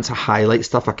 so once I highlight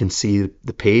stuff, I can see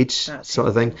the page, sort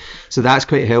of thing. So that's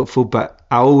quite helpful. But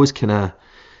I always kind of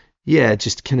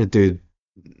do.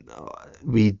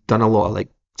 We've done a lot of like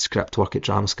script work at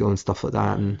drama school and stuff like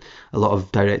that, and a lot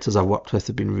of directors I've worked with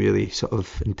have been really sort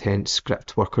of intense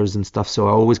script workers and stuff, so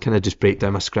I always kind of just break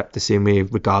down my script the same way,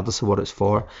 regardless of what it's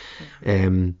for.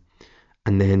 And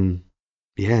then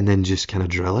just kind of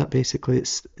drill it, basically.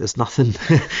 It's nothing.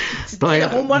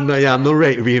 I'm not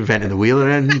ready to reinventing the wheel or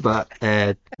anything, but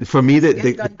for me,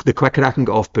 the quicker I can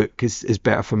get off book is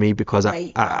better for me, because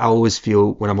I always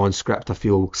feel when I'm on script, I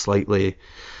feel slightly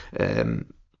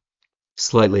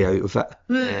out of it.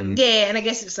 And I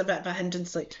guess it's a bit of a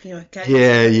hindrance, like, you can't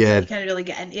really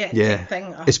get into it.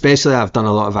 Thing. Especially I've done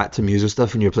a lot of acting music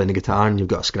stuff, and you're playing the guitar, and you've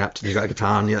got a script, and you've got a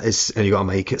guitar, and you got a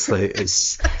mic. It's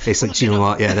like, you know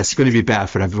what? Yeah, this is going to be better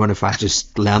for everyone if I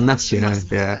just learn this,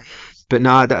 Yeah. But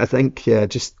no, I think,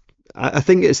 I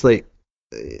think it's like,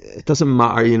 it doesn't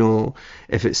matter,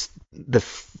 if it's the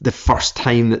first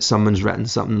time that someone's written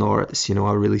something, or it's,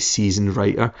 a really seasoned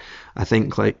writer. I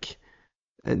think, like,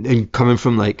 and coming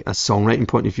from like a songwriting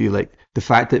point of view, like the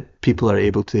fact that people are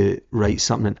able to write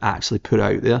something and actually put it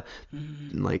out there,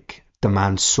 like,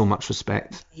 demands so much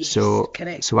respect. So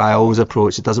I always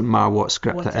approach, it doesn't matter what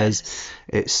script it is,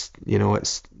 it's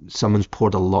someone's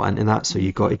poured a lot into that, so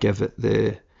you got to give it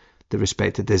the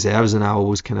respect it deserves. And I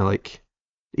always kind of like,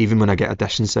 even when I get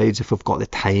audition sides, if I've got the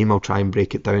time, I'll try and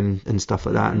break it down and stuff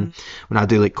like that. And when I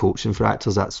do like coaching for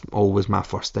actors, that's always my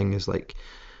first thing, is like,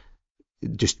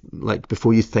 just like,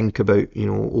 before you think about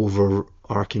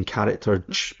overarching character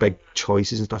big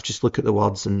choices and stuff, just look at the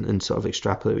words and sort of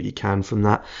extrapolate what you can from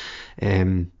that.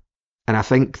 And I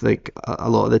think, like, a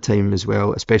lot of the time as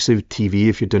well, especially with TV,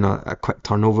 if you're doing a quick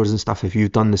turnovers and stuff, if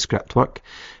you've done the script work,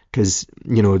 because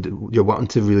you're wanting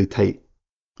to really tight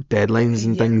deadlines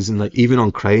and things, and like even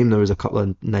on crime, there was a couple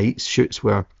of night shoots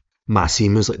where my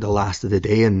scene was like the last of the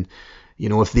day, and you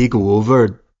know, if they go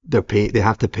over, they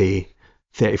have to pay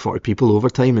 30, 40 people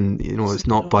overtime, and you know it's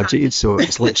not budgeted, so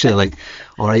it's literally like,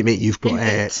 all right, mate, we've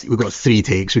got 3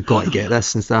 takes, we've got to get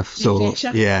this and stuff. So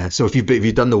yeah, so if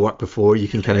you've done the work before, you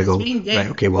can kind of go,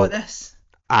 right, okay, well,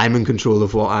 I'm in control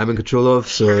of what I'm in control of,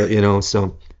 so you know,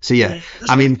 so yeah.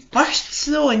 I mean, first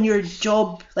though in your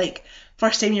job, like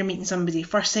first time you're meeting somebody,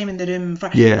 first time in the room,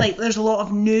 like there's a lot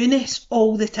of newness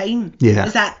all the time. Yeah.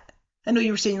 Is that, I know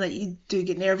you were saying like you do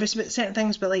get nervous about certain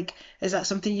things, but like, is that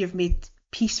something you've made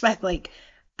peace with? Like,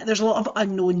 there's a lot of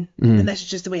unknown, and this is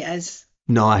just the way it is.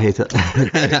 No, I hate it.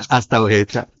 I still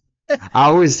hate it. I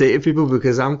always say to people,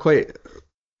 because I'm quite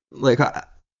like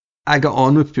I get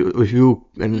on with people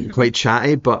and quite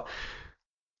chatty, but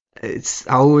I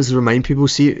always remind people,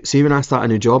 see when I start a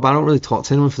new job, I don't really talk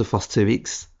to anyone for the first 2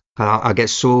 weeks. I get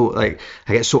so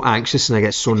anxious and I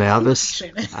get so nervous.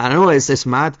 I know it's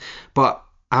mad, but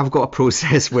I've got a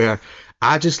process where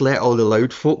I just let all the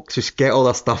loud folk just get all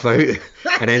their stuff out,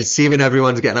 and then see when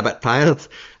everyone's getting a bit tired,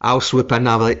 I'll swoop in and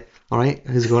I'm like, all right,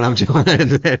 how's it going? I'm John.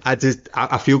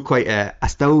 I feel quite. I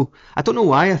don't know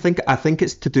why. I think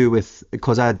it's to do with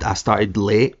because I started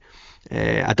late.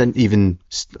 I didn't even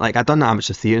I'd done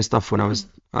amateur theatre and stuff when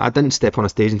I didn't step on a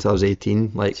stage until I was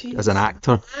 18, as an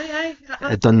actor.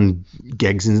 I'd done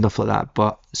gigs and stuff like that,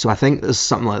 but so I think there's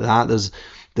something like that.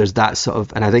 There's that sort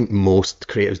of, and I think most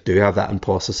creatives do have that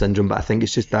imposter syndrome, but I think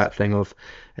it's just that thing of,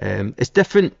 it's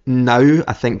different now,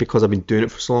 I think, because I've been doing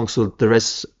it for so long, so there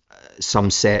is some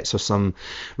sets or some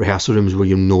rehearsal rooms where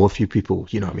you know a few people,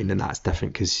 you know what I mean, and that's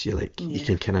different because you're like, you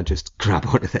can kind of just grab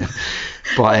onto them.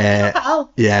 But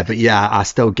I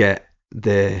still get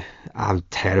I'm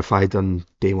terrified on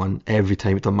day one every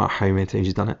time, it doesn't matter how many times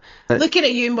you've done it. Looking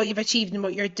at you and what you've achieved and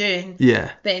what you're doing,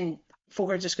 then folk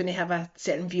are just going to have a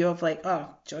certain view of like, oh,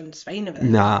 John's fine with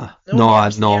it.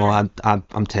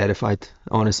 I'm terrified,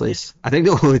 honestly. I think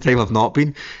the only time I've not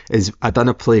been is I done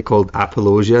a play called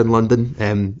Apologia in London,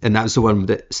 and that was the one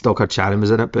that Stockard Channing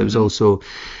was in it, but it was also,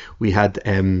 we had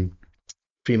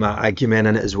Prima Aguimen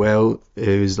in it as well,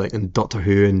 who's like in Doctor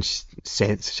Who and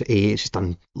she's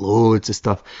done loads of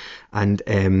stuff, and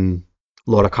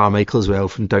Laura Carmichael as well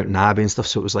from Downton Abbey and stuff,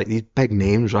 so it was like these big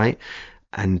names, right?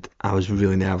 And I was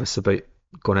really nervous about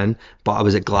going in, but I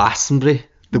was at Glastonbury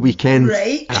the weekend,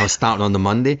 and I was starting on the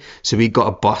Monday, so we got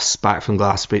a bus back from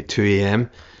Glastonbury at 2 a.m.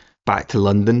 back to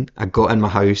London. I got in my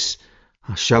house,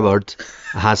 I showered,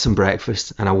 I had some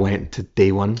breakfast, and I went to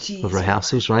day one of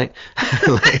rehearsals, right?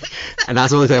 And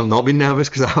that's the only time I've not been nervous,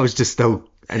 because I was just still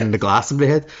in the Glastonbury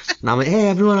head, and I'm like, hey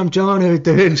everyone, I'm John, how you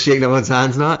doing? Shaking everyone's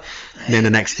hands and that. And then the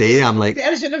next day I'm like,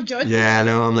 yeah, I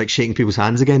know, I'm like shaking people's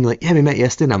hands again, like, yeah, we met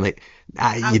yesterday, and I'm like,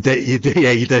 you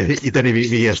didn't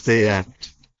meet me yesterday, yeah.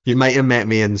 You might have met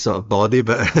me in sort of body,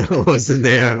 but I wasn't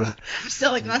there. I'm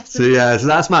still like that. So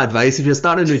that's my advice. If you're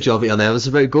starting a new job that you're nervous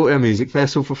about, go to a music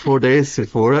festival for 4 days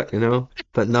before it, you know.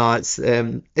 But no, it's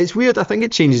weird. I think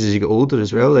it changes as you get older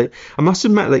as well. Like, I must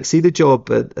admit, like, see the job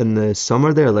in the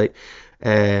summer there, like,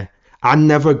 I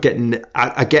never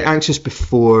I get anxious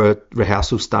before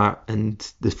rehearsals start and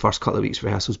the first couple of weeks of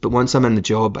rehearsals, but once I'm in the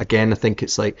job, again, I think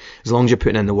it's like, as long as you're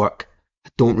putting in the work, I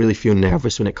don't really feel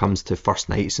nervous when it comes to first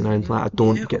nights and anything like that. I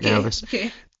don't get nervous.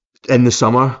 In the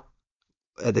summer,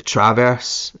 at the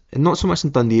Traverse, and not so much in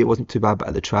Dundee, it wasn't too bad, but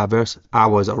at the Traverse, I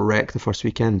was a wreck the first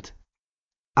weekend.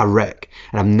 A wreck.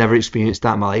 And I've never experienced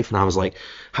that in my life, and I was like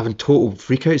having total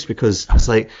freakouts because I was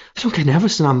like, I don't get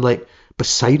nervous, and I'm like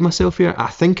beside myself here. I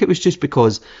think it was just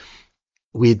because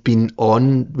we'd been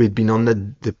on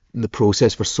the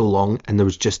process for so long, and there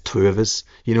was just 2 of us,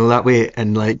 you know, that way,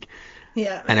 and like,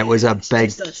 yeah, and it was a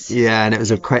big, and it was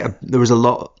there was a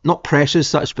lot, not pressure as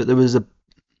such, but there was a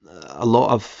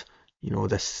lot of, you know,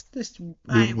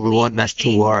 we want this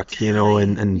to work, you know,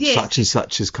 and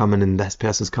such is coming, and this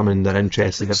person's coming, and they're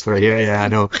interested in it for a year, yeah, I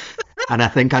know. And I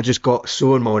think I just got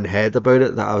so in my own head about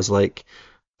it that I was like,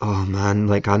 oh man,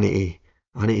 like I need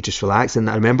to just relax. And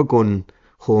I remember going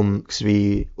home because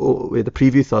we had the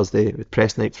preview Thursday with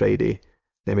press night Friday,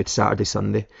 then we had Saturday,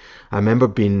 Sunday. I remember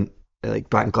being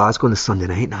like back in Glasgow on the Sunday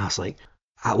night, and I was like,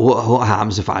 what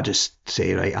happens if I just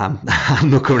say, right, I'm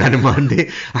not coming in on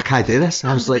Monday, I can't do this.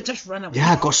 I was like, just run away.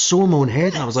 Yeah, I got so in my own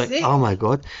head, and I was like, oh my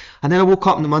god. And then I woke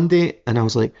up on the Monday and I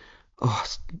was like, oh,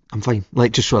 I'm fine,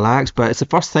 like just relax. But it's the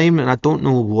first time, and I don't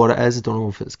know what it is, I don't know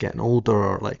if it's getting older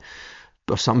or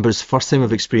something, but it's the first time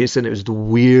I've experienced it, and it was the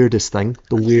weirdest thing.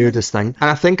 And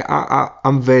I think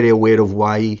I'm very aware of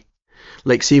why.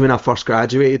 Like, see, when I first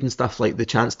graduated and stuff, like the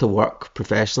chance to work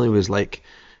professionally was like,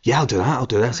 yeah, I'll do that, I'll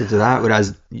do this, I'll do that.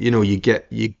 Whereas, you know, you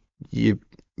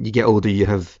you get older, you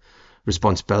have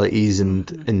responsibilities,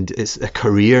 and it's a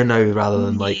career now rather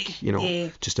than like, you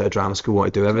know, just out of drama school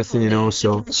want to do everything, you know.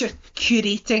 So once you're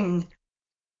curating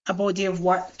a body of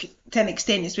work to an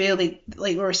extent as well, like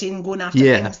we were saying, going after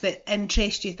things that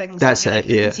interest you, things that's that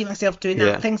it. Yeah, I can see myself doing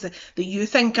that, things that you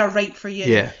think are right for you.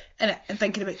 Yeah. And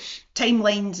thinking about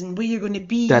timelines and where you're going to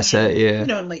be. That's it. Yeah. You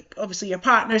know, and like obviously your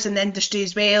partner's in the industry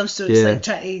as well, so it's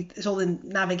like it's all the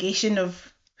navigation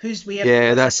of who's where.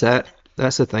 Yeah, that's it.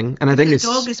 That's the thing, and I think it's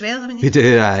dog as well. I mean, we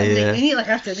do that. Yeah. You need like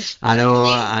after this. I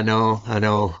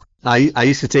know. I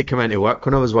used to take him into work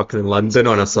when I was working in London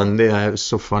on a Sunday. It was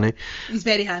so funny. He's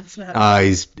very handsome.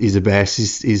 He's the best.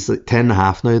 He's like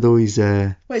 10.5 now though. He's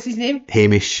what's his name?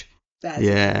 Hamish. That's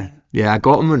Yeah, I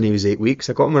got him when he was 8 weeks.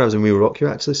 I got him when I was in Wheel Rock You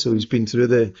actually, so he's been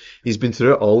through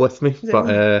it all with me.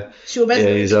 But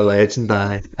he's a legend.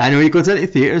 I know he goes into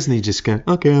theatres and he just goes,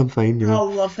 okay, I'm fine. You know.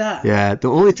 I love that. Yeah,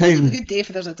 the only time. It's a good day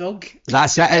for there's a dog.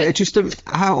 That's it. It just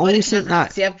I always think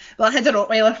that. Well, I had a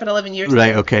Rottweiler for 11 years.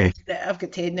 Right. Okay. I've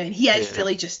got 10 now, and he is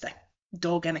really just a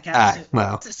dog and a cat.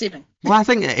 Well, it's the same thing. Well, I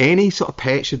think any sort of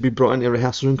pet should be brought into a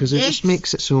rehearsal room because it just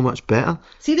makes it so much better.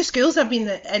 See, the schools I've been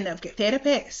in, I've got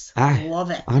therapists. I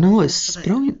love it. I know, it's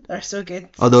brilliant. They're so good.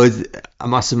 Although I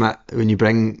must admit, when you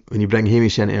bring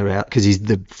Hamish into a rehearsal, because he's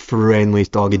the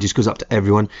friendliest dog, he just goes up to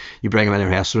everyone. You bring him in a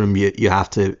rehearsal room, you have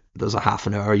to. There's a half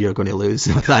an hour you're going to lose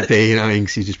that day. You know what I mean?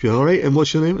 Because you just be all right. And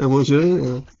what's your name? And what's your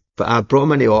name? But I brought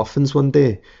him into orphans one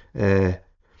day.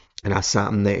 And I sat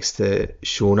him next to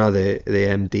Shona, the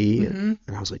MD, and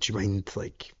I was like, do you mind,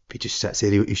 like, if he just sits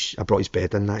there, I brought his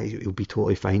bed in, he'll be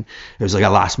totally fine. It was like a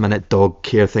last minute dog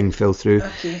care thing fell through.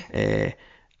 Okay.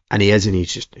 And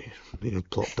he's just,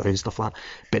 plopped down and stuff like that.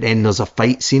 But then there's a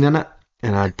fight scene in it,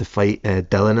 and I had to fight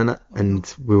Dylan in it,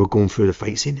 and we were going through the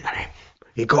fight scene, and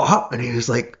he got up, and he was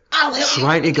like,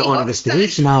 trying to get onto the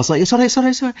stage, and I was like, sorry.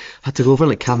 I had to go over and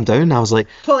like calm down, and I was like,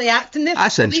 totally acting there.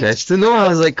 That's interesting though. I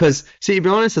was like, because see, to be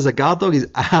honest, as a guard dog, he's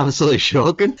absolutely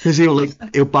shocking because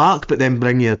he'll bark but then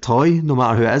bring you a toy no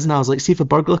matter who it is, and I was like, see, if a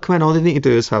burglar come in, all they need to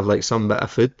do is have like some bit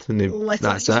of food, and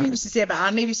that's it. Used to say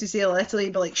about Arnie, used to say literally,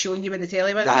 but like showing you in the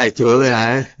telly. Totally,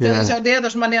 yeah.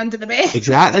 There's money under the bed.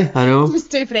 Exactly, I know. It was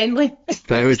too friendly.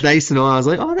 But it was nice to know. I was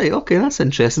like, all right, okay, that's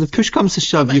interesting. If push comes to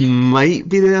shove, you might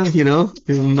be there, you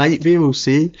might be, we'll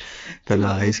see. But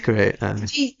no, it's great.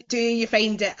 Do you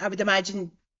find it, I would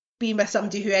imagine, being with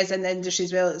somebody who is in the industry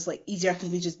as well, it's like easier because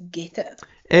we just get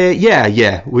it?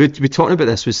 Yeah. We talking about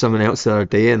this with someone else the other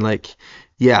day, and like,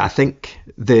 yeah, I think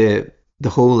the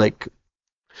whole like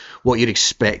what you're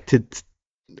expected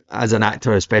as an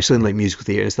actor, especially in like musical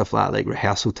theatre and stuff like that, like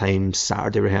rehearsal times,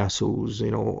 Saturday rehearsals,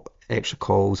 extra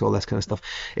calls, all this kind of stuff.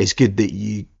 It's good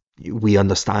that we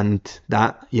understand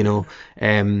that,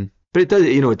 but it does,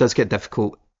 it does get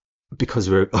difficult because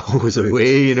we're always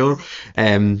away,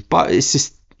 but it's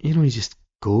just, you just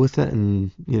go with it,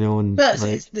 and but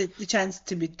it's the chance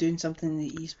to be doing something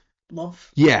that you love.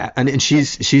 Yeah, and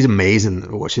she's amazing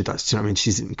at what she does. Do you know what I mean?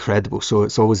 She's incredible. So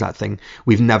it's always that thing.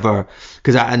 We've never,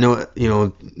 because I know,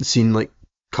 seen like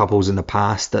couples in the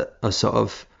past that are sort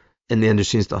of in the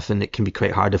industry and stuff, and it can be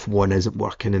quite hard if one isn't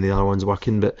working and the other one's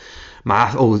working. But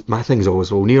my thing's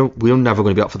always, well, we're never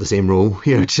going to be up for the same role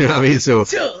here. Do you know what I mean? So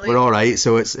totally. We're all right.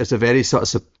 So it's a very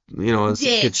sort of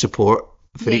good support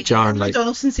for each other. Like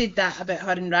Donaldson said that about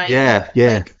her and Ryan. Yeah.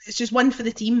 Like, it's just one for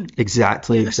the team.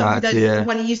 Exactly. Yeah.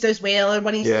 One of you does well, or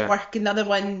one of you work, and the other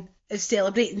one is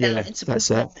celebrating that and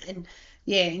supporting it. And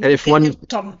and if one,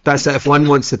 that's it. If one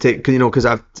wants to take, because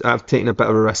I've taken a bit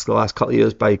of a risk the last couple of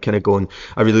years by kind of going,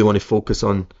 I really want to focus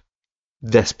on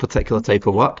this particular type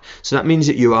of work. So that means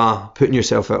that you are putting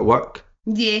yourself at work.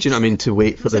 Yes. Do you know what I mean? To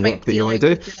wait for the work that you want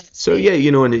to do. So yeah,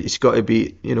 and it's got to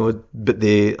be, but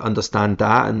they understand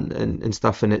that and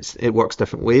stuff, and it works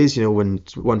different ways. When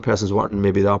one person's working,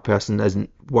 maybe the other person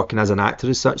isn't working as an actor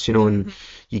as such. And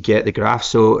you get the graph.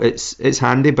 So it's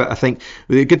handy. But I think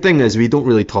the good thing is we don't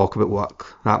really talk about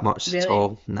work that much at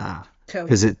all. Nah,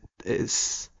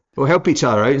 because we'll help each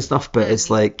other out and stuff, but it's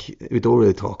like we don't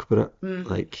really talk about it.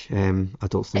 Like, I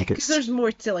don't think it's. Because there's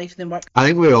more to life than work. I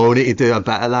think we all need to do a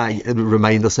bit of that and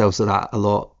remind ourselves of that a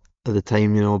lot of the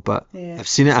time, But I've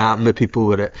seen it happen with people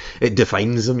where it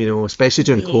defines them, especially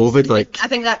during COVID. Like, I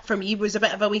think that for me was a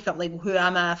bit of a wake up. Like, who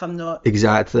am I if I'm not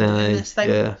exactly doing this thing?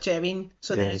 Yeah. Do you know what I mean?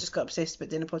 So then I just got obsessed about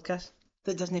doing a podcast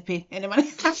that doesn't pay any money.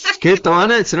 It's good though,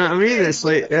 isn't it? Do you know what I mean? It's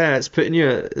like, it's putting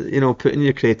your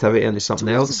creativity into something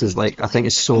else is like, I think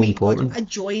it's so important. What a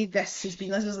joy this has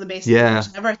been. This is the best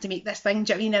thing ever to make this thing.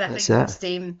 Do you know what I mean? And I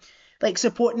think it's like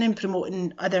supporting and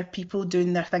promoting other people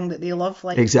doing their thing that they love.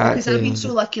 Like, exactly. Because I've been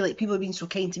so lucky, like people have been so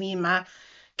kind to me in my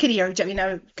career. Do you know what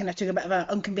I mean? I kind of took a bit of an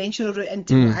unconventional route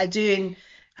into what I do, and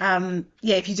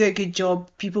if you do a good job,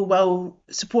 people will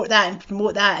support that and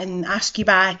promote that and ask you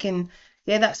back, and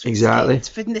that's what's Exactly. kept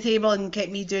food on the table and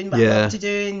kept me doing what I Yeah. love to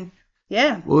do, and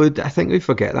yeah. Well, I think we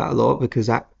forget that a lot because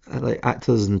like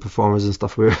actors and performers and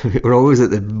stuff, we're always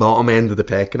at the bottom end of the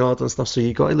pecking order and stuff. So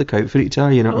you got to look out for each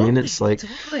other. You know what I mean? It's like,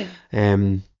 Totally. yeah,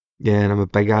 and I'm a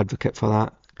big advocate for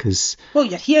that because. Well,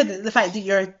 you're here. The fact that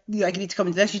you agreed to come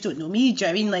and do this, you don't know me. Do you know what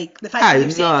I mean? Like the fact that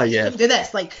you've said Yeah. come do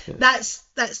this, like that's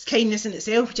kindness in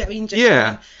itself. Do you know what I mean? Just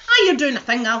Yeah. going, you're doing a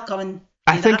thing. I'll come and.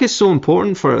 I think it's so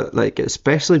important for like,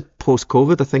 especially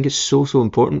post-COVID. I think it's so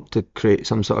important to create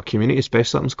some sort of community,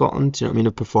 especially up in Scotland. Do you know what I mean,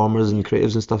 of performers and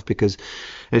creatives and stuff, because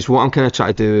it's what I'm kind of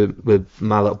trying to do with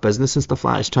my little business and stuff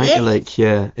like that. It's trying to like,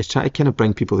 it's trying to kind of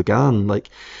bring people together and like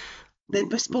the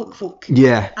bespoke folk.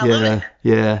 Yeah, I love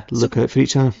it. look out for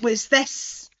each other. Was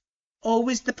this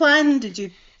always the plan? Did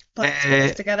you put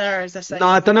this together, or is this? No,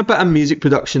 I'd done a bit of music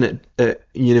production at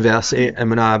university, and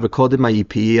when I recorded my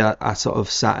EP, I sort of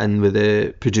sat in with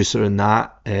the producer in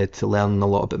that to learn a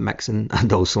lot about mixing,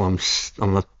 and also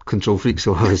I'm a control freak,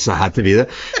 so I had to be there.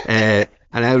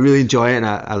 And I really enjoy it, and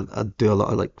I do a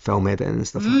lot of like film editing and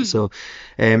stuff like that. So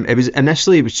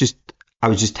it was just I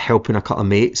was just helping a couple of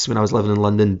mates when I was living in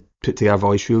London put together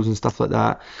voice reels and stuff like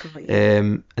that.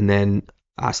 And then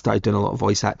I started doing a lot of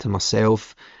voice acting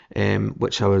myself,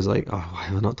 which I was like, oh, why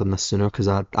have I not done this sooner? Because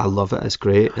I love it, it's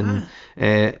great. And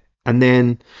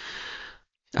then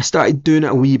I started doing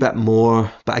it a wee bit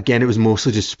more, but again, it was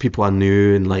mostly just people I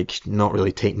knew and like not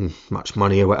really taking much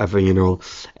money or whatever, you know.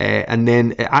 And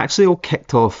then it actually all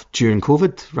kicked off during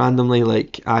COVID randomly.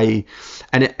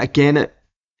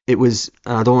 It was,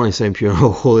 and I don't want to sound pure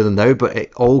holier than thou, but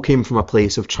it all came from a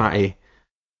place of trying to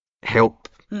help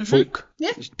folk.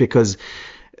 Yeah. Because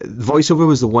voiceover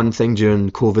was the one thing during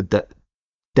COVID that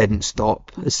didn't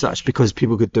stop as such, because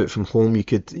people could do it from home. You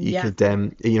could,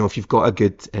 if you've got a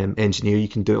good engineer, you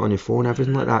can do it on your phone,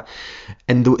 everything like that.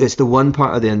 And it's the one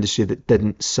part of the industry that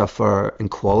didn't suffer in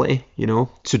quality, you know.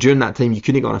 So during that time, you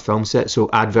couldn't go on a film set, so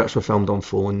adverts were filmed on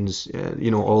phones,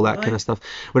 all that kind of stuff.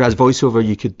 Whereas voiceover,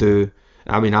 you could do.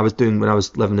 I mean, when I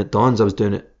was living at Don's, I was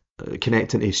doing it,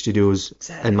 connecting to studios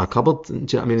in my cupboard, and,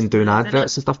 do you know what I mean, and doing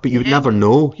adverts and stuff, but you would never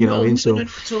know, you know what I mean? So,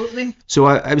 totally. So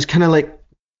I was kind of like,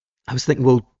 I was thinking,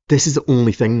 well, this is the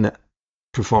only thing that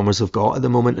performers have got at the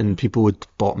moment, and people would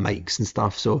bought mics and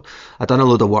stuff. So I'd done a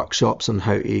load of workshops on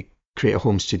how to create a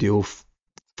home studio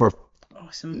for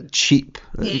cheap,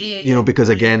 because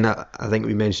again, I think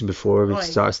we mentioned before we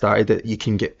started that you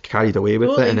can get carried away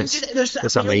with it, and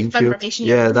it's a minefield.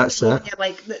 Yeah, that's it.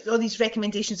 Like all these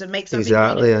recommendations of mics.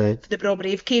 Exactly. For the Bra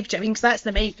Brave Cave, do you know what I mean? Because that's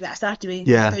the mic that I started with in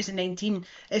 2019.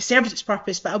 It serves its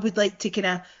purpose, but I would like to kind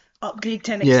of upgrade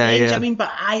to an extent. Do you know what I mean?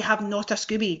 But I have not a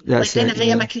Scooby. I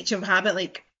am a creature of habit.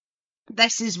 Like,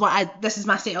 this is my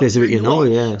setup. This is what you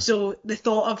know, So the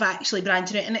thought of actually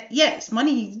branching out, and it's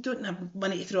money. You don't have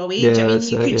money to throw away. Do you know what I mean?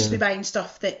 You could just be buying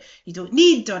stuff that you don't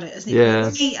need, or it isn't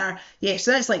right,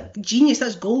 so that's like genius.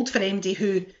 That's gold for MD,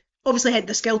 who obviously had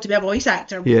the skill to be a voice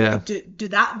actor. Do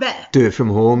that bit. Do it from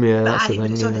home. Yeah, but that's the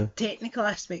thing. It's on the technical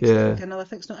aspects. Like another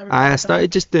thing's not everything. I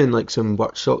started just doing like some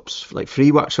workshops, like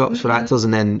free workshops for actors,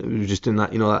 and then we were just doing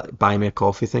that, that buy me a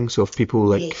coffee thing. So if people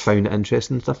like found it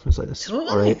interesting and stuff, I was like, this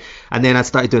all right. And then I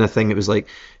started doing a thing that was like,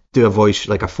 do a voice,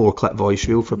 like a 4-clip voice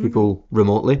reel for people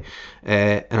remotely,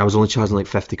 and I was only charging like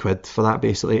 50 quid for that.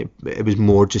 Basically, it was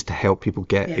more just to help people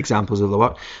get examples of the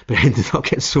work, but I ended up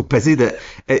getting so busy that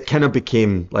it kind of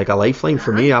became like a lifeline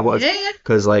for me. I was,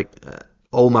 because like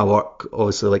all my work,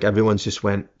 obviously, like everyone's just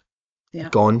went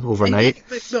gone overnight.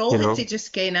 We all had to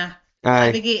just kind of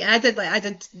navigate. I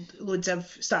did loads of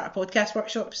startup podcast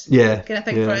workshops. Kind of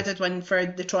thing. I did one for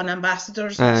the Tron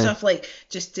ambassadors and stuff, like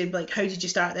just to like, how did you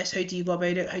start this? How do you go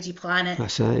about it? How do you plan it?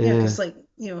 That's it. Because like,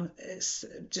 it's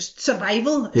just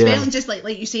survival as well, and just like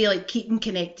you say, like keeping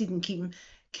connected and keeping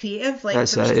creative. Like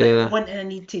that's it. Like wanting a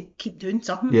need to keep doing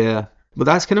something. Yeah. Well,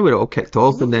 that's kind of where it all kicked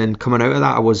off, and then coming out of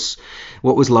that,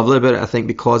 what was lovely about it, I think,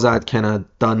 because I'd kind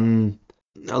of done,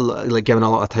 like, given a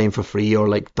lot of time for free, or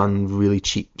like done really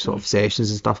cheap sort of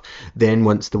sessions and stuff. Then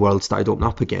once the world started opening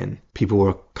up again, people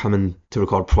were coming to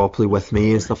record properly with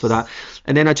me and stuff like that.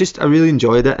 And then I really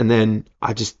enjoyed it. And then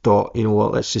I just thought, you know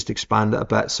what, let's just expand it a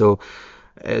bit. So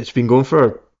it's been going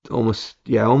for almost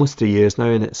 3 years now,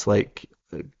 and it's like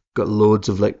got loads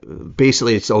of like,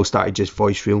 basically it's all started just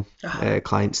voice reel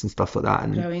clients and stuff like that,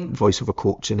 and voiceover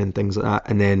coaching and things like that.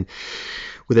 And then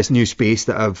with this new space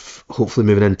that I've hopefully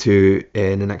moving into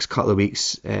in the next couple of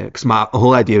weeks, because my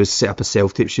whole idea was to set up a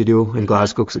self-tape studio in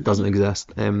Glasgow, because it doesn't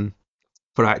exist,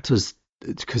 for actors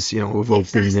because we've all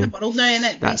That's been the there. world now,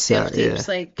 innit? That's These it, yeah. self-tapes,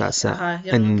 like, That's it.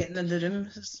 you're not getting in the room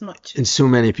as much. And so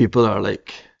many people are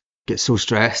like get so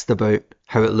stressed about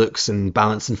how it looks and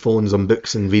balancing phones on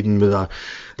books and reading with their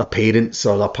parents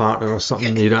or their partner or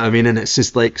something, you know what I mean? And it's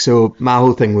just like, so my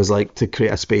whole thing was like to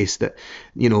create a space that,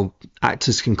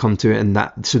 actors can come to it, and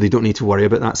that, so they don't need to worry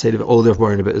about that side of it. All they're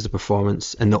worrying about is the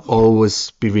performance, and they'll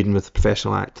always be reading with a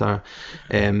professional actor.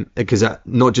 Because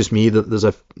not just me, there's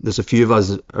a few of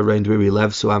us around where we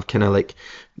live, so I've kind of like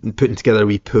putting together a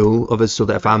wee pool of us so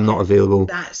that if I'm not available,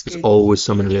 there's always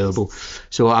someone available.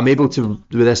 So I'm able to,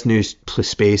 with this new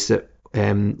space that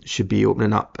should be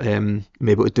opening up, I'm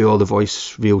able to do all the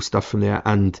voice reel stuff from there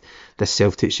and this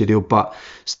self-tape studio, but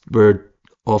we're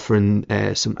offering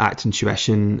some acting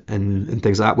tuition and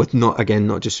things like that, with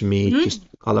not just for me, just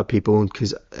other people,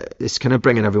 because it's kind of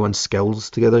bringing everyone's skills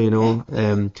together,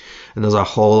 and there's a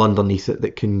hall underneath it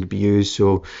that can be used.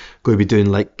 So going to be doing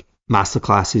like master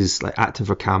classes, like acting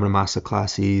for camera master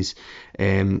classes,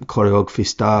 choreography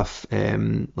stuff,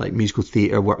 like musical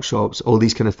theatre workshops, all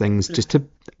these kind of things, just to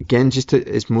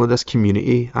it's more this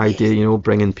community idea,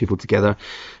 bringing people together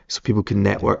so people can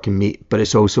network and meet. But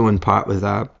it's also in part with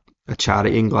a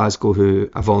charity in Glasgow who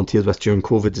I volunteered with during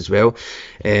COVID as well.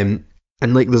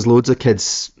 And like there's loads of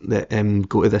kids that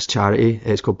go to this charity.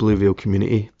 It's called Blue Veil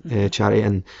Community Charity,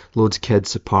 and loads of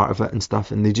kids are part of it and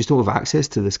stuff, and they just don't have access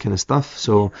to this kind of stuff.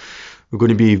 So we're going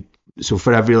to be, so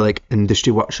for every like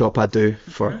industry workshop I do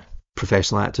for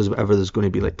professional actors, whatever, there's going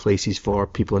to be like places for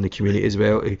people in the community as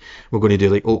well. We're going to do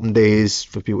like open days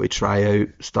for people to try out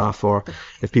stuff, or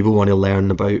if people want to learn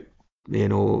about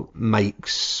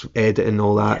mics, editing,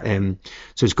 all that.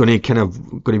 So it's going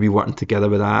to be working together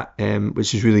with that,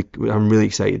 which is I'm really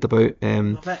excited about.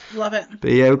 Love it.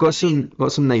 But yeah, we've got some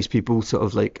nice people sort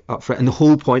of like up for it, and the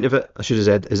whole point of it, I should have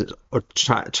said, is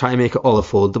try to make it all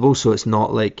affordable, so it's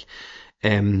not like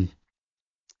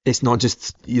it's not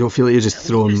just, you don't feel like you're just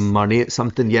throwing money at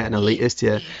something yet an elitist.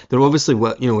 Yeah, they're obviously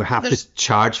we have to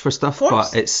charge for stuff,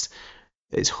 but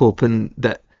it's hoping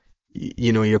that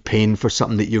you're paying for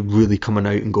something that you're really coming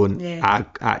out and going, I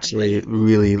actually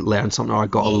really learned something, or I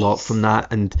got a lot from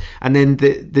that. And then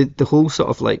the whole sort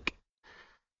of like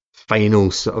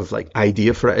final sort of like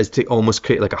idea for it is to almost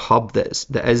create like a hub that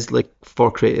is like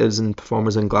for creatives and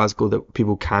performers in Glasgow, that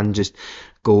people can just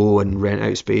go and rent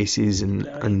out spaces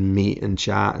and meet and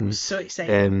chat. And so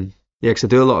exciting. Because I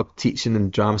do a lot of teaching in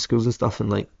drama schools and stuff, and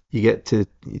like you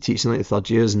teach in like the third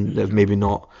years, and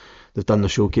they've done the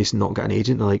showcase and not got an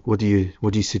agent. They're like, what do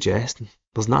you suggest?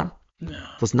 There's none. No.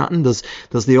 There's nothing. There's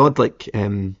the odd like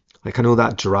I know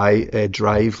that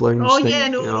drive lounge thing. Yeah,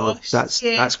 no,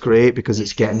 that's great, because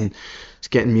it's getting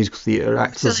musical theatre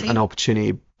actors an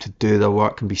opportunity to do their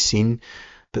work and be seen.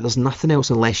 But there's nothing else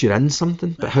unless you're in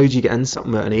something. But how do you get in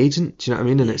something with an agent? Do you know what I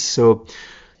mean? And it's so,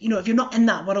 if you're not in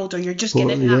that world, or you're just getting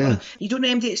into that world, you don't know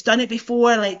anybody that's done it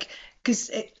before, like, because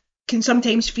it can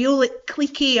sometimes feel like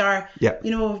cliquey, or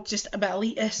just a bit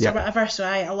elitist or whatever. So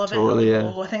I love it.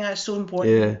 I think that's so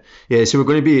important. So we're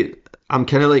going to be, I'm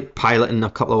kind of like piloting a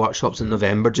couple of workshops in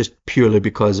November, just purely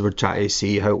because we're trying to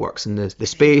see how it works in the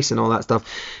space and all that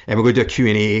stuff. And we're going to do a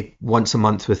Q&A once a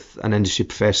month with an industry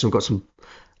professional. We've got some,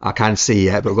 I can't say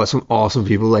yet, but we've got some awesome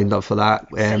people lined up for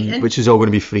that, which is all going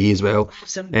to be free as well.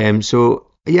 Awesome. So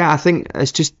yeah, I think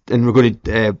it's just, and we're going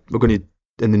to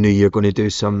in the new year going to do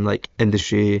some like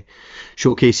industry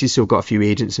showcases. So we've got a few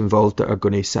agents involved that are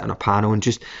going to sit on a panel and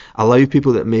just allow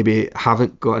people that maybe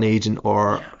haven't got an agent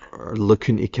or are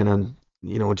looking to kind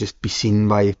of just be seen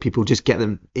by people, just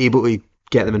able to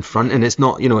get them in front. And it's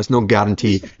not it's no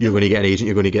guarantee you're going to get an agent,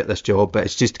 you're going to get this job, but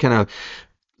it's just kind of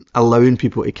allowing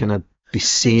people to kind of be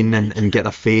seen and get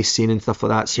their face seen and stuff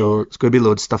like that. So it's going to be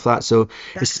loads of stuff like that. So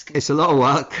it's a lot of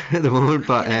work at the moment,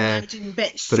 but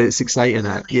it's exciting.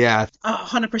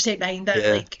 100% behind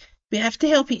that. Like, we have to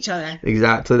help each other.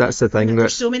 Exactly, that's the thing.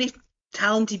 There's so many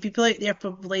talented people out there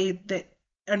probably that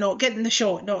are not getting the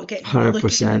shot, not getting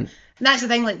 100%. And that's the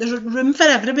thing, like, there's room for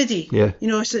everybody. Yeah.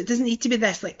 So it doesn't need to be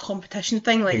this like competition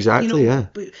thing. Like, exactly.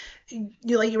 But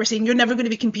like you were saying, you're never going to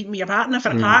be competing with your partner for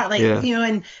a part. Like,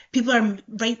 and people are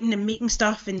writing and making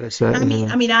stuff. And that's it,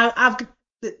 I mean, I've got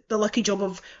the lucky job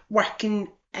of working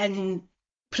in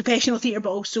professional theatre, but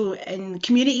also in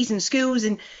communities and schools,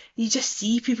 and you just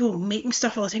see people making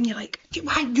stuff all the time. You're like,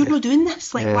 why you're not doing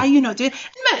this? Like, why are you not doing it?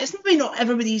 It's maybe not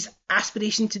everybody's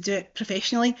aspiration to do it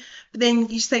professionally, but then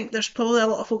you just think there's probably a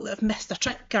lot of folk that have missed a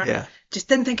trick, or just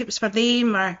didn't think it was for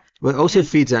them, or. Well, it also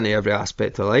feeds into every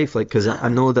aspect of life, like, because I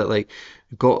know that, like,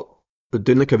 we've got we're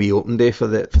doing like a wee open day for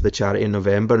the charity in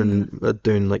November, and we're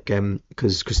doing like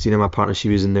because Christina, my partner, she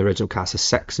was in the original cast of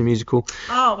Six, the musical.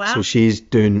 Oh wow. So she's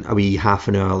doing a wee half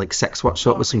an hour like Six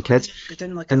workshop with some kids. Go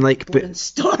down like And a like, boiling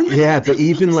storm. Yeah, but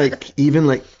even like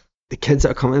the kids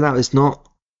that are coming to that, it's not,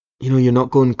 you're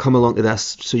not going come along to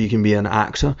this so you can be an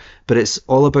actor, but it's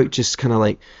all about just kind of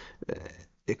like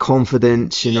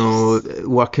confidence,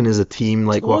 working as a team,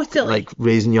 like Totally. like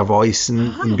raising your voice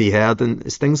and be heard, and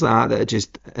it's things like that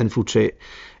just infiltrate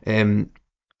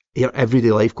your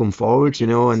everyday life going forward,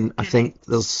 and I think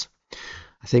I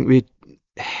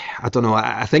don't know,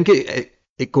 I think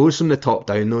it goes from the top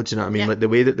down though, do you know what I mean? Yeah. Like the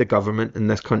way that the government in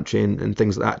this country and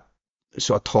things like that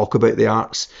sort of talk about the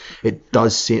arts, it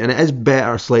does seem, and it is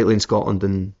better slightly in Scotland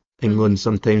than England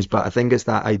sometimes, but I think it's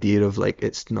that idea of like,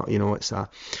 it's not,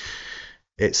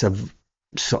 it's a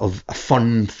sort of a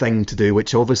fun thing to do,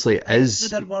 which obviously it is.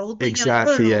 With our world,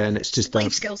 Exactly, yeah, and it's just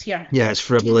life skills here. Yeah, it's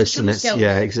frivolous, and it's Skills.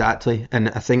 yeah, exactly, and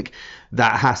I think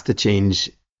that has to change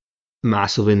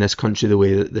massively in this country, the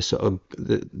way that the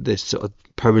sort of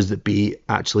powers that be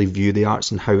actually view the arts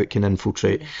and how it can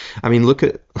infiltrate. I mean, look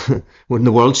at when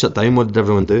the world shut down, what did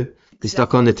everyone do? They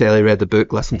stuck on the telly, read the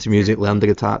book, listened to music, learned the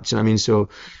guitar. Do you know what I mean? So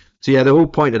yeah, the whole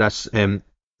point of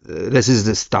this is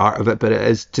the start of it, but it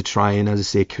is to try and, as I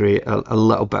say, create a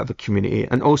little bit of a community.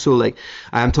 And also, like,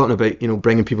 I am talking about,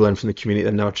 bringing people in from the community that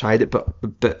have never tried it, but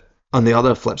on the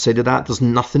other flip side of that, there's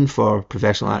nothing for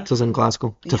professional actors in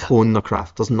Glasgow to hone their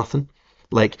craft. There's nothing.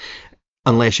 Like,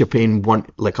 unless you're paying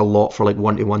a lot for like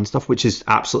one-to-one stuff, which is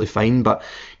absolutely fine, but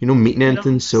meeting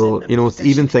anything. So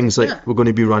even things like we're going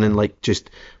to be running like just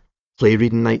play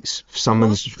reading nights. If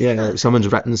someone's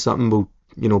written something,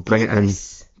 we'll bring it in.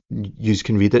 You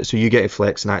can read it, so you get to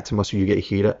flex and acting muscle, you get to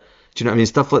hear it. Do you know what I mean?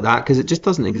 Stuff like that, because it just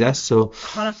doesn't exist. So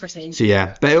 100%. So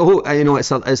yeah, but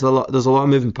it's a lot. There's a lot of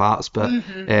moving parts, but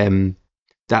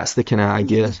that's the kind of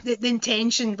idea. The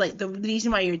intention, like the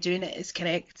reason why you're doing it, is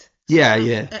correct.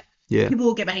 Yeah. People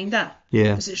will get behind that. Yeah.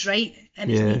 Because it's right and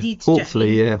it's needed.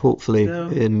 Hopefully.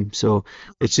 So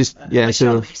it's just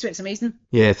So it's amazing.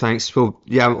 Yeah, thanks. Well,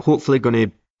 yeah, I'm hopefully going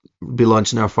to be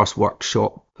launching our first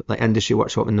workshop, like industry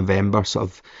workshop, in November. Sort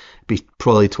of be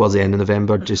probably towards the end of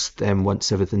November, just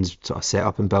once everything's sort of set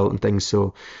up and built and things.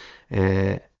 So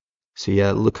yeah,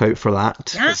 look out for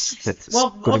that. Yes. It's well,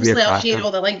 gonna be obviously I'll cracker. share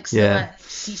all the links. Yeah. So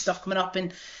see stuff coming up,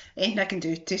 and anything I can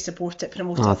do to support it,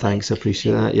 promote it. Oh, thanks, I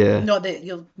appreciate that. Yeah. Not that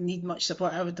you'll need much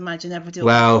support, I would imagine everybody will.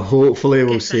 Well, hopefully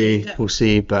we'll see. behind it. We'll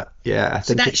see, but yeah, I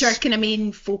think That's it's your kind of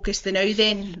main focus now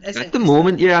then, is it? at the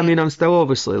moment. Yeah, I mean, I'm still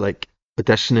obviously like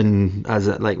auditioning, as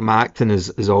it, like, my acting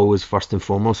is always first and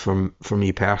foremost for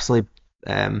me personally.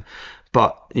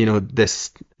 But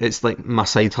it's like my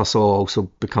side hustle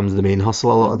also becomes the main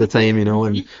hustle a lot of the time,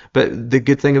 and but the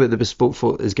good thing about the Bespoke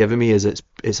Folk has given me is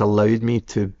it's allowed me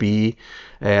to be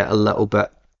a little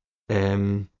bit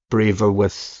braver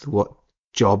with what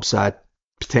jobs I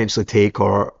potentially take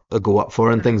or go up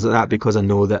for and things like that, because I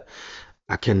know that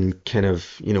I can kind of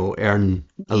earn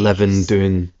a living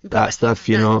doing that stuff,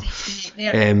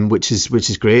 which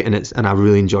is great, and I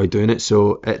really enjoy doing it.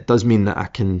 So it does mean that I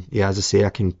can, as I say, I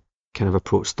can kind of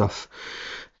approach stuff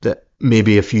that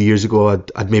maybe a few years ago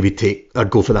I'd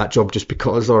go for that job just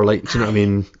because, or like, do you know what I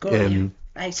mean?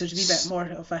 So there's a wee bit more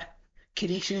of a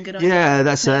curation going on. Yeah,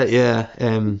 that's it. Yeah.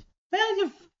 Well,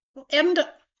 you've earned it.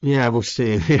 Yeah, we'll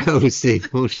see.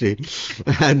 We'll see.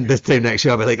 And this time next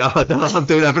year I'll be like, oh no, I'm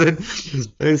doing everything.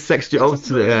 There's 6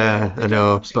 jobs. Yeah, I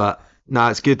know, but no,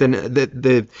 it's good. And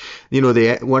the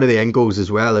one of the end goals as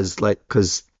well is like,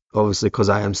 because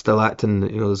I am still acting,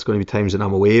 there's going to be times that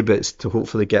I'm away, but it's to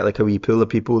hopefully get like a wee pool of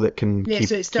people that can keep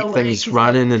things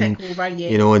running, and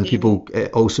and people.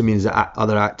 It also means that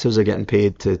other actors are getting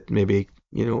paid to maybe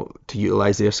to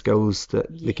utilise their skills that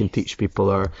they can teach people,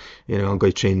 or I'm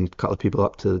going to train a couple of people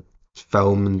up to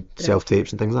film and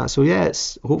self-tapes and things like that. So yeah,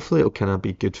 hopefully it'll kind of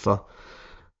be good for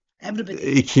everybody,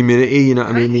 the community, you know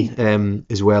what I mean,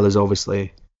 as well as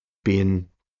obviously being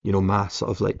my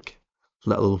sort of like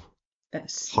little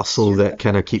hustle that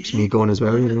kind of keeps me going as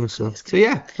well, so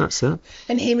yeah, that's it.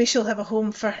 And Hamish will have a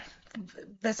home for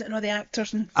visiting all the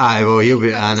actors. And he'll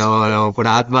be. I know. When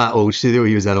I had my old studio,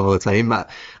 he was in all the time. But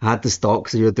I had to stop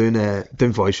because you were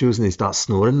doing voice shows, and he starts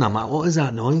snoring. And I'm like, what is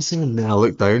that noise? And then I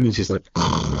look down, and she's like,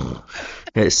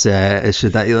 it's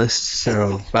ridiculous.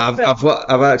 So, but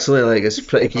I've actually, like, it's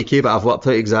pretty geeky, but I've worked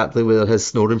out exactly where his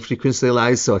snoring frequency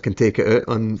lies, so I can take it out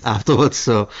on afterwards.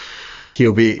 So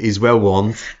he's well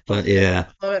warned. But yeah.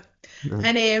 Love it.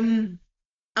 And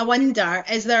I wonder,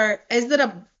 is there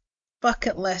a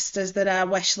bucket list, is there a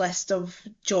wish list of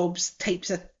jobs, types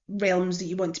of realms that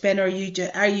you want to be in, or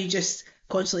are you just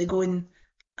constantly going,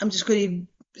 I'm just going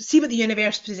to see what the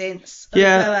universe presents.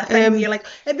 Yeah, You're like,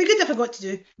 it'd be good if I got to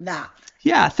do that.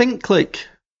 Yeah, I think like,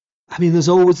 I mean, there's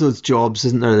always those jobs,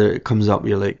 isn't there, that it comes up,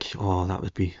 you're like, oh, that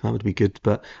would be good.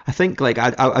 But I think like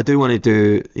I do want to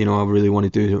do, I really want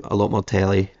to do a lot more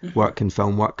telly work and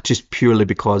film work, just purely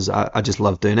because I just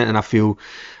love doing it, and I feel,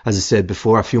 as I said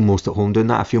before, I feel most at home doing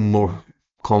that. I feel more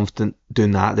confident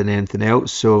doing that than anything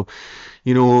else. So,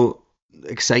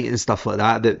 exciting stuff like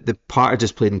that. The part I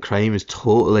just played in Crime is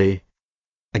totally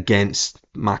against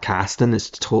my casting.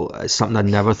 It's something I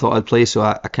never thought I'd play. So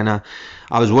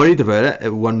I was worried about it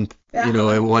at one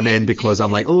end, because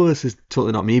I'm like, oh, this is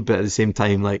totally not me. But at the same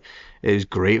time, like, it was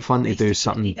great fun to do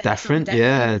something different.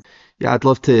 Yeah, I'd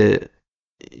love to.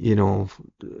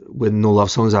 With No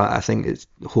Love Songs, I think it's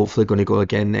hopefully going to go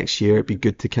again next year. It'd be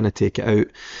good to kind of take it out,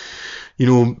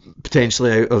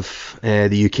 potentially out of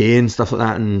the UK and stuff like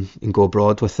that, and go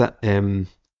abroad with it.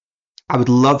 I would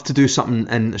love to do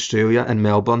something in Australia, in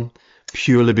Melbourne,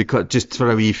 purely because just for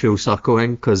a wee full circle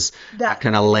in, because I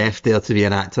kind of left there to be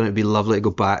an actor. It'd be lovely to go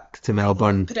back to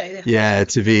Melbourne,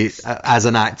 to be as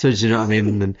an actor. Do you know what I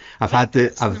mean? And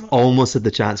I've almost had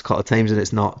the chance a couple of times, and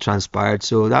it's not transpired.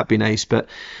 So that'd be nice. But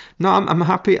no, I'm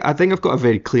happy. I think I've got a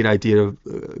very clear idea of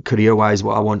career-wise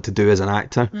what I want to do as an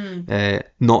actor.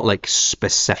 Not like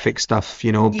specific stuff,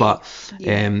 but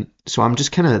so I'm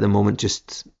just kind of at the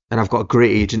moment and I've got a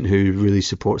great agent who really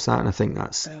supports that, and I think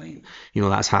that's brilliant.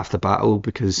 That's half the battle,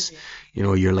 because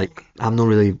you're like, I'm not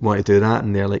really want to do that,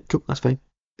 and they're like, cool, that's fine.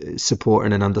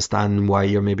 Supporting and understanding why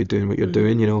you're maybe doing what you're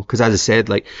doing, because as I said,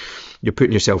 like, you're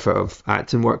putting yourself out of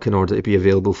acting work in order to be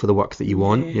available for the work that you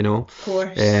want. Of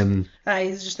course.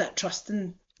 It's just that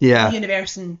trusting the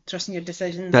universe and trusting your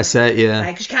decisions. That's it,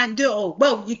 yeah. Because you can't do it all.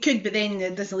 Well, you could, but then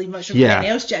it doesn't leave much room for anything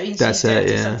else. Do you know what I mean? That's it,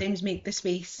 yeah. Sometimes make the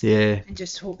space. Yeah. And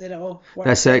just hope that it all works.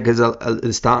 That's it, because at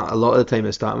the start, a lot of the time at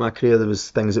the start of my career, there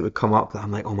was things that would come up that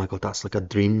I'm like, oh my God, that's like a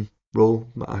dream role.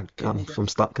 But I'm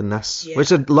stuck in this,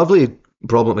 which is a lovely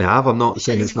problem to have. I'm not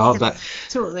saying it's not, but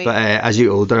totally. But as you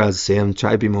get older, as I say, I'm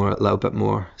trying to be a little bit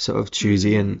more sort of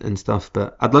choosy and stuff.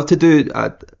 But I'd love to do.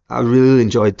 I really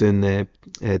enjoyed doing the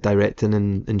directing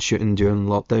and shooting during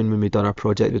lockdown when we done our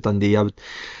project with Dundee. I'd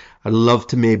love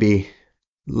to maybe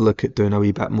look at doing a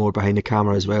wee bit more behind the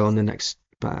camera as well in the next.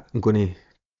 But I'm going to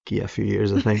give it a few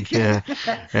years, I think. Yeah.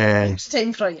 It's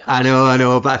time for you. I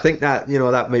know, but I think that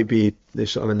that might be the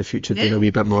sort of in the future doing a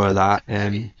wee bit more of that.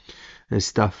 And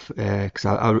stuff, because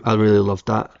I really loved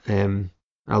that.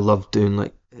 I love doing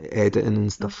like editing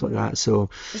and stuff like that. So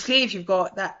it's great if you've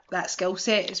got that skill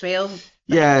set as well.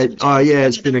 Yeah,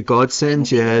 it's been a godsend.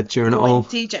 During it all.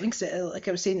 Do you know what I mean? 'Cause like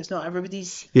I was saying, it's not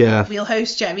everybody's wheelhouse.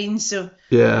 Do you know what I mean? So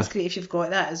it's great if you've got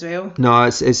that as well. No,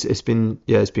 it's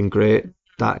been great,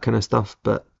 that kind of stuff.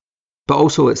 But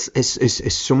also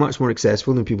it's so much more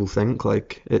accessible than people think.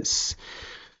 Like it's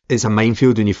a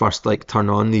minefield when you first like turn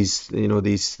on these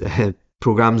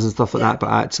programs and stuff like that,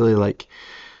 but actually like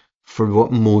for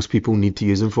what most people need to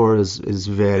use them for is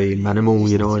very minimal,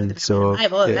 and so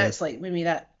that's like maybe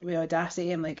that with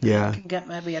Audacity. I'm like, I can get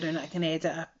my way around it. I can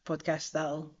edit a podcast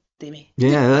that'll do me.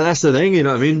 Yeah, that's the thing, you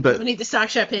know what I mean? But we need to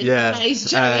start shipping.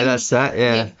 That's it.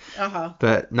 Yeah.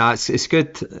 But no, it's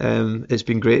good. It's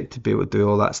been great to be able to do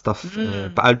all that stuff.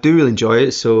 But I do really enjoy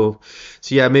it. So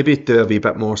yeah, maybe do a wee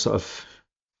bit more sort of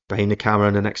behind the camera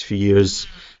in the next few years.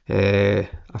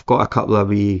 I've got a couple of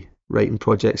wee writing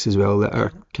projects as well that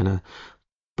are kind of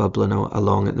bubbling out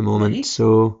along at the moment. Right.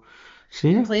 So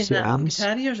yeah, playing that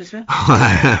guitar of yours as well.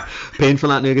 Paying for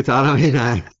that new guitar. I mean,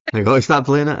 I got to start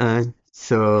playing it.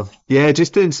 So yeah,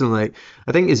 just doing some I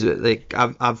think is like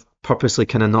I've purposely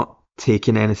kind of not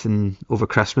taken anything over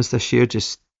Christmas this year.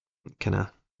 Just kind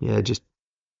of just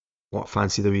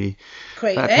fancy the wee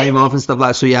time off and stuff like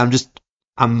that. So yeah,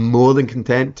 I'm more than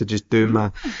content to just do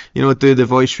my, do the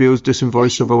voice reels, do some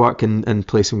voiceover work and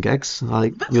play some gigs.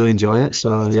 I really enjoy it.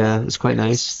 So yeah, it's quite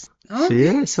nice. So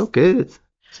yeah, it's so good.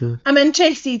 So. I'm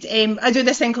interested. I do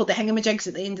this thing called the Hingamajigs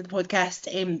at the end of the podcast.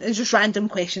 It's just random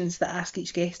questions that I ask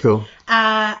each guest. Cool.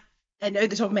 And out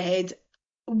the top of my head,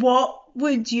 what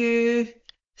would you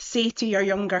say to your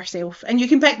younger self? And you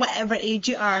can pick whatever age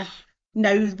you are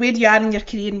now, where you are in your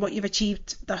career and what you've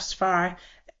achieved thus far.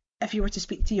 If you were to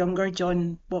speak to younger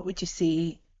John, what would you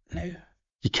say now?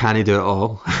 You can't do it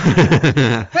all.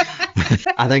 I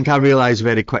think I realised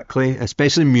very quickly,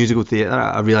 especially in musical theatre,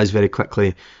 I realised very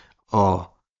quickly,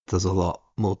 there's a lot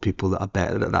more people that are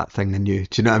better at that thing than you.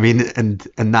 Do you know what I mean?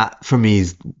 And that for me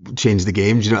has changed the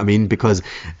game. Do you know what I mean? Because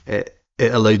it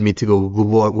allowed me to go,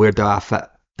 well, where do I fit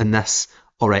in this?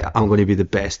 All right, I'm going to be the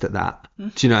best at that.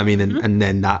 Do you know what I mean? And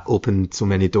then that opened so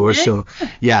many doors. So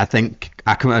yeah, I think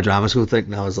I come out of drama school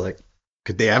thinking I was like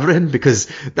could do everything, because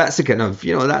that's the kind of,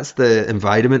 that's the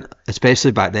environment,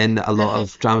 especially back then, that a lot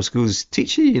of drama schools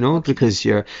teach you, because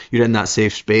you're in that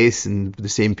safe space and the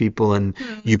same people, and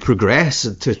you progress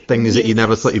to things that you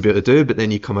never thought you'd be able to do, but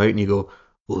then you come out and you go,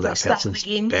 well, that person's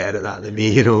better at that than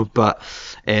me, but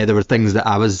there were things that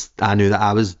I knew that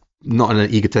I was not in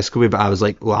an egotistical way, but I was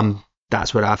like, well,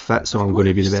 that's where I fit, so I'm going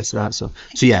to be the best at that. So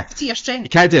yeah, to your strength. You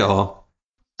can't do it all.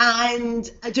 And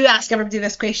I do ask everybody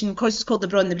this question because it's called The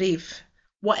Braw and the Brave.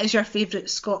 What is your favourite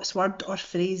Scots word or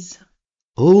phrase?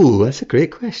 Oh, that's a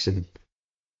great question.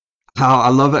 Oh, I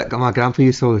love it. My grandpa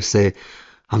used to always say,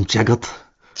 I'm jiggered.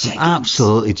 I'm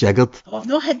absolutely jiggered. Oh, I've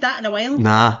not had that in a while.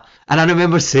 Nah. And I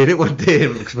remember saying it one day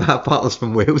because my partner's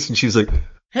from Wales, and she was like,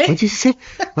 hey? What did you say?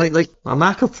 like, I'm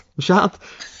knackered, I'm shattered.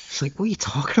 It's like, what are you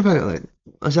talking about? Like,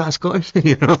 is that Scottish?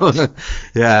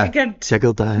 Yeah. Jiggered.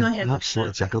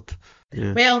 Absolutely jiggered.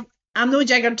 Yeah. Well, I'm no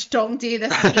jiggered talking to you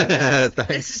this week.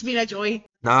 This has been a joy.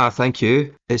 Nah, thank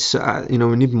you. It's we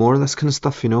need more of this kind of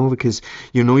stuff, because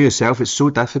you know yourself, it's so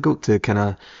difficult to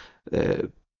kind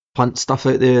of punt stuff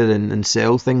out there and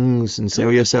sell things and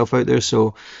sell yourself out there.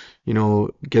 So,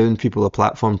 giving people a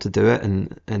platform to do it,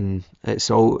 and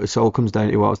it's all comes down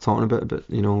to what I was talking about. But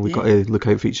we've got to look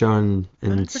out for each other and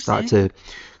 100%. Start to,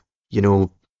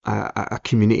 a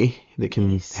community that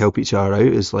can help each other out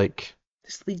is like.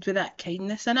 Just lead with that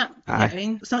kindness in it. You know what I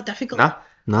mean? It's not difficult.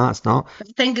 No, it's not. I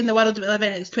think in the world we live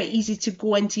in, it's quite easy to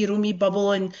go into your own wee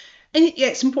bubble, and yeah,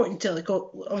 it's important to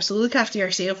obviously look after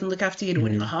yourself and look after your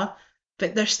own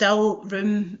but there's still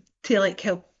room to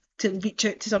help to reach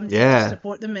out to somebody to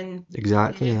support them, and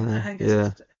exactly. I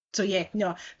think so I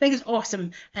think it's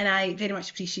awesome, and I very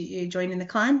much appreciate you joining the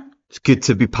clan. It's good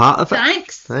to be part of it.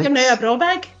 Thanks. You're now a bra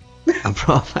bag. A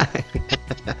bra bag.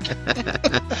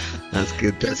 That's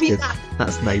good. That's good.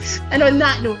 That's nice. And on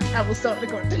that note, I will stop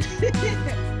recording.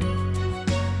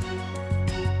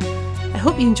 I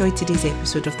hope you enjoyed today's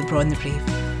episode of The Braw and the Brave,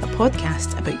 a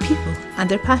podcast about people and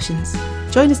their passions.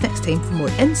 Join us next time for more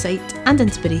insight and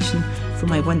inspiration from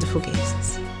my wonderful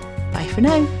guests. Bye for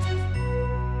now.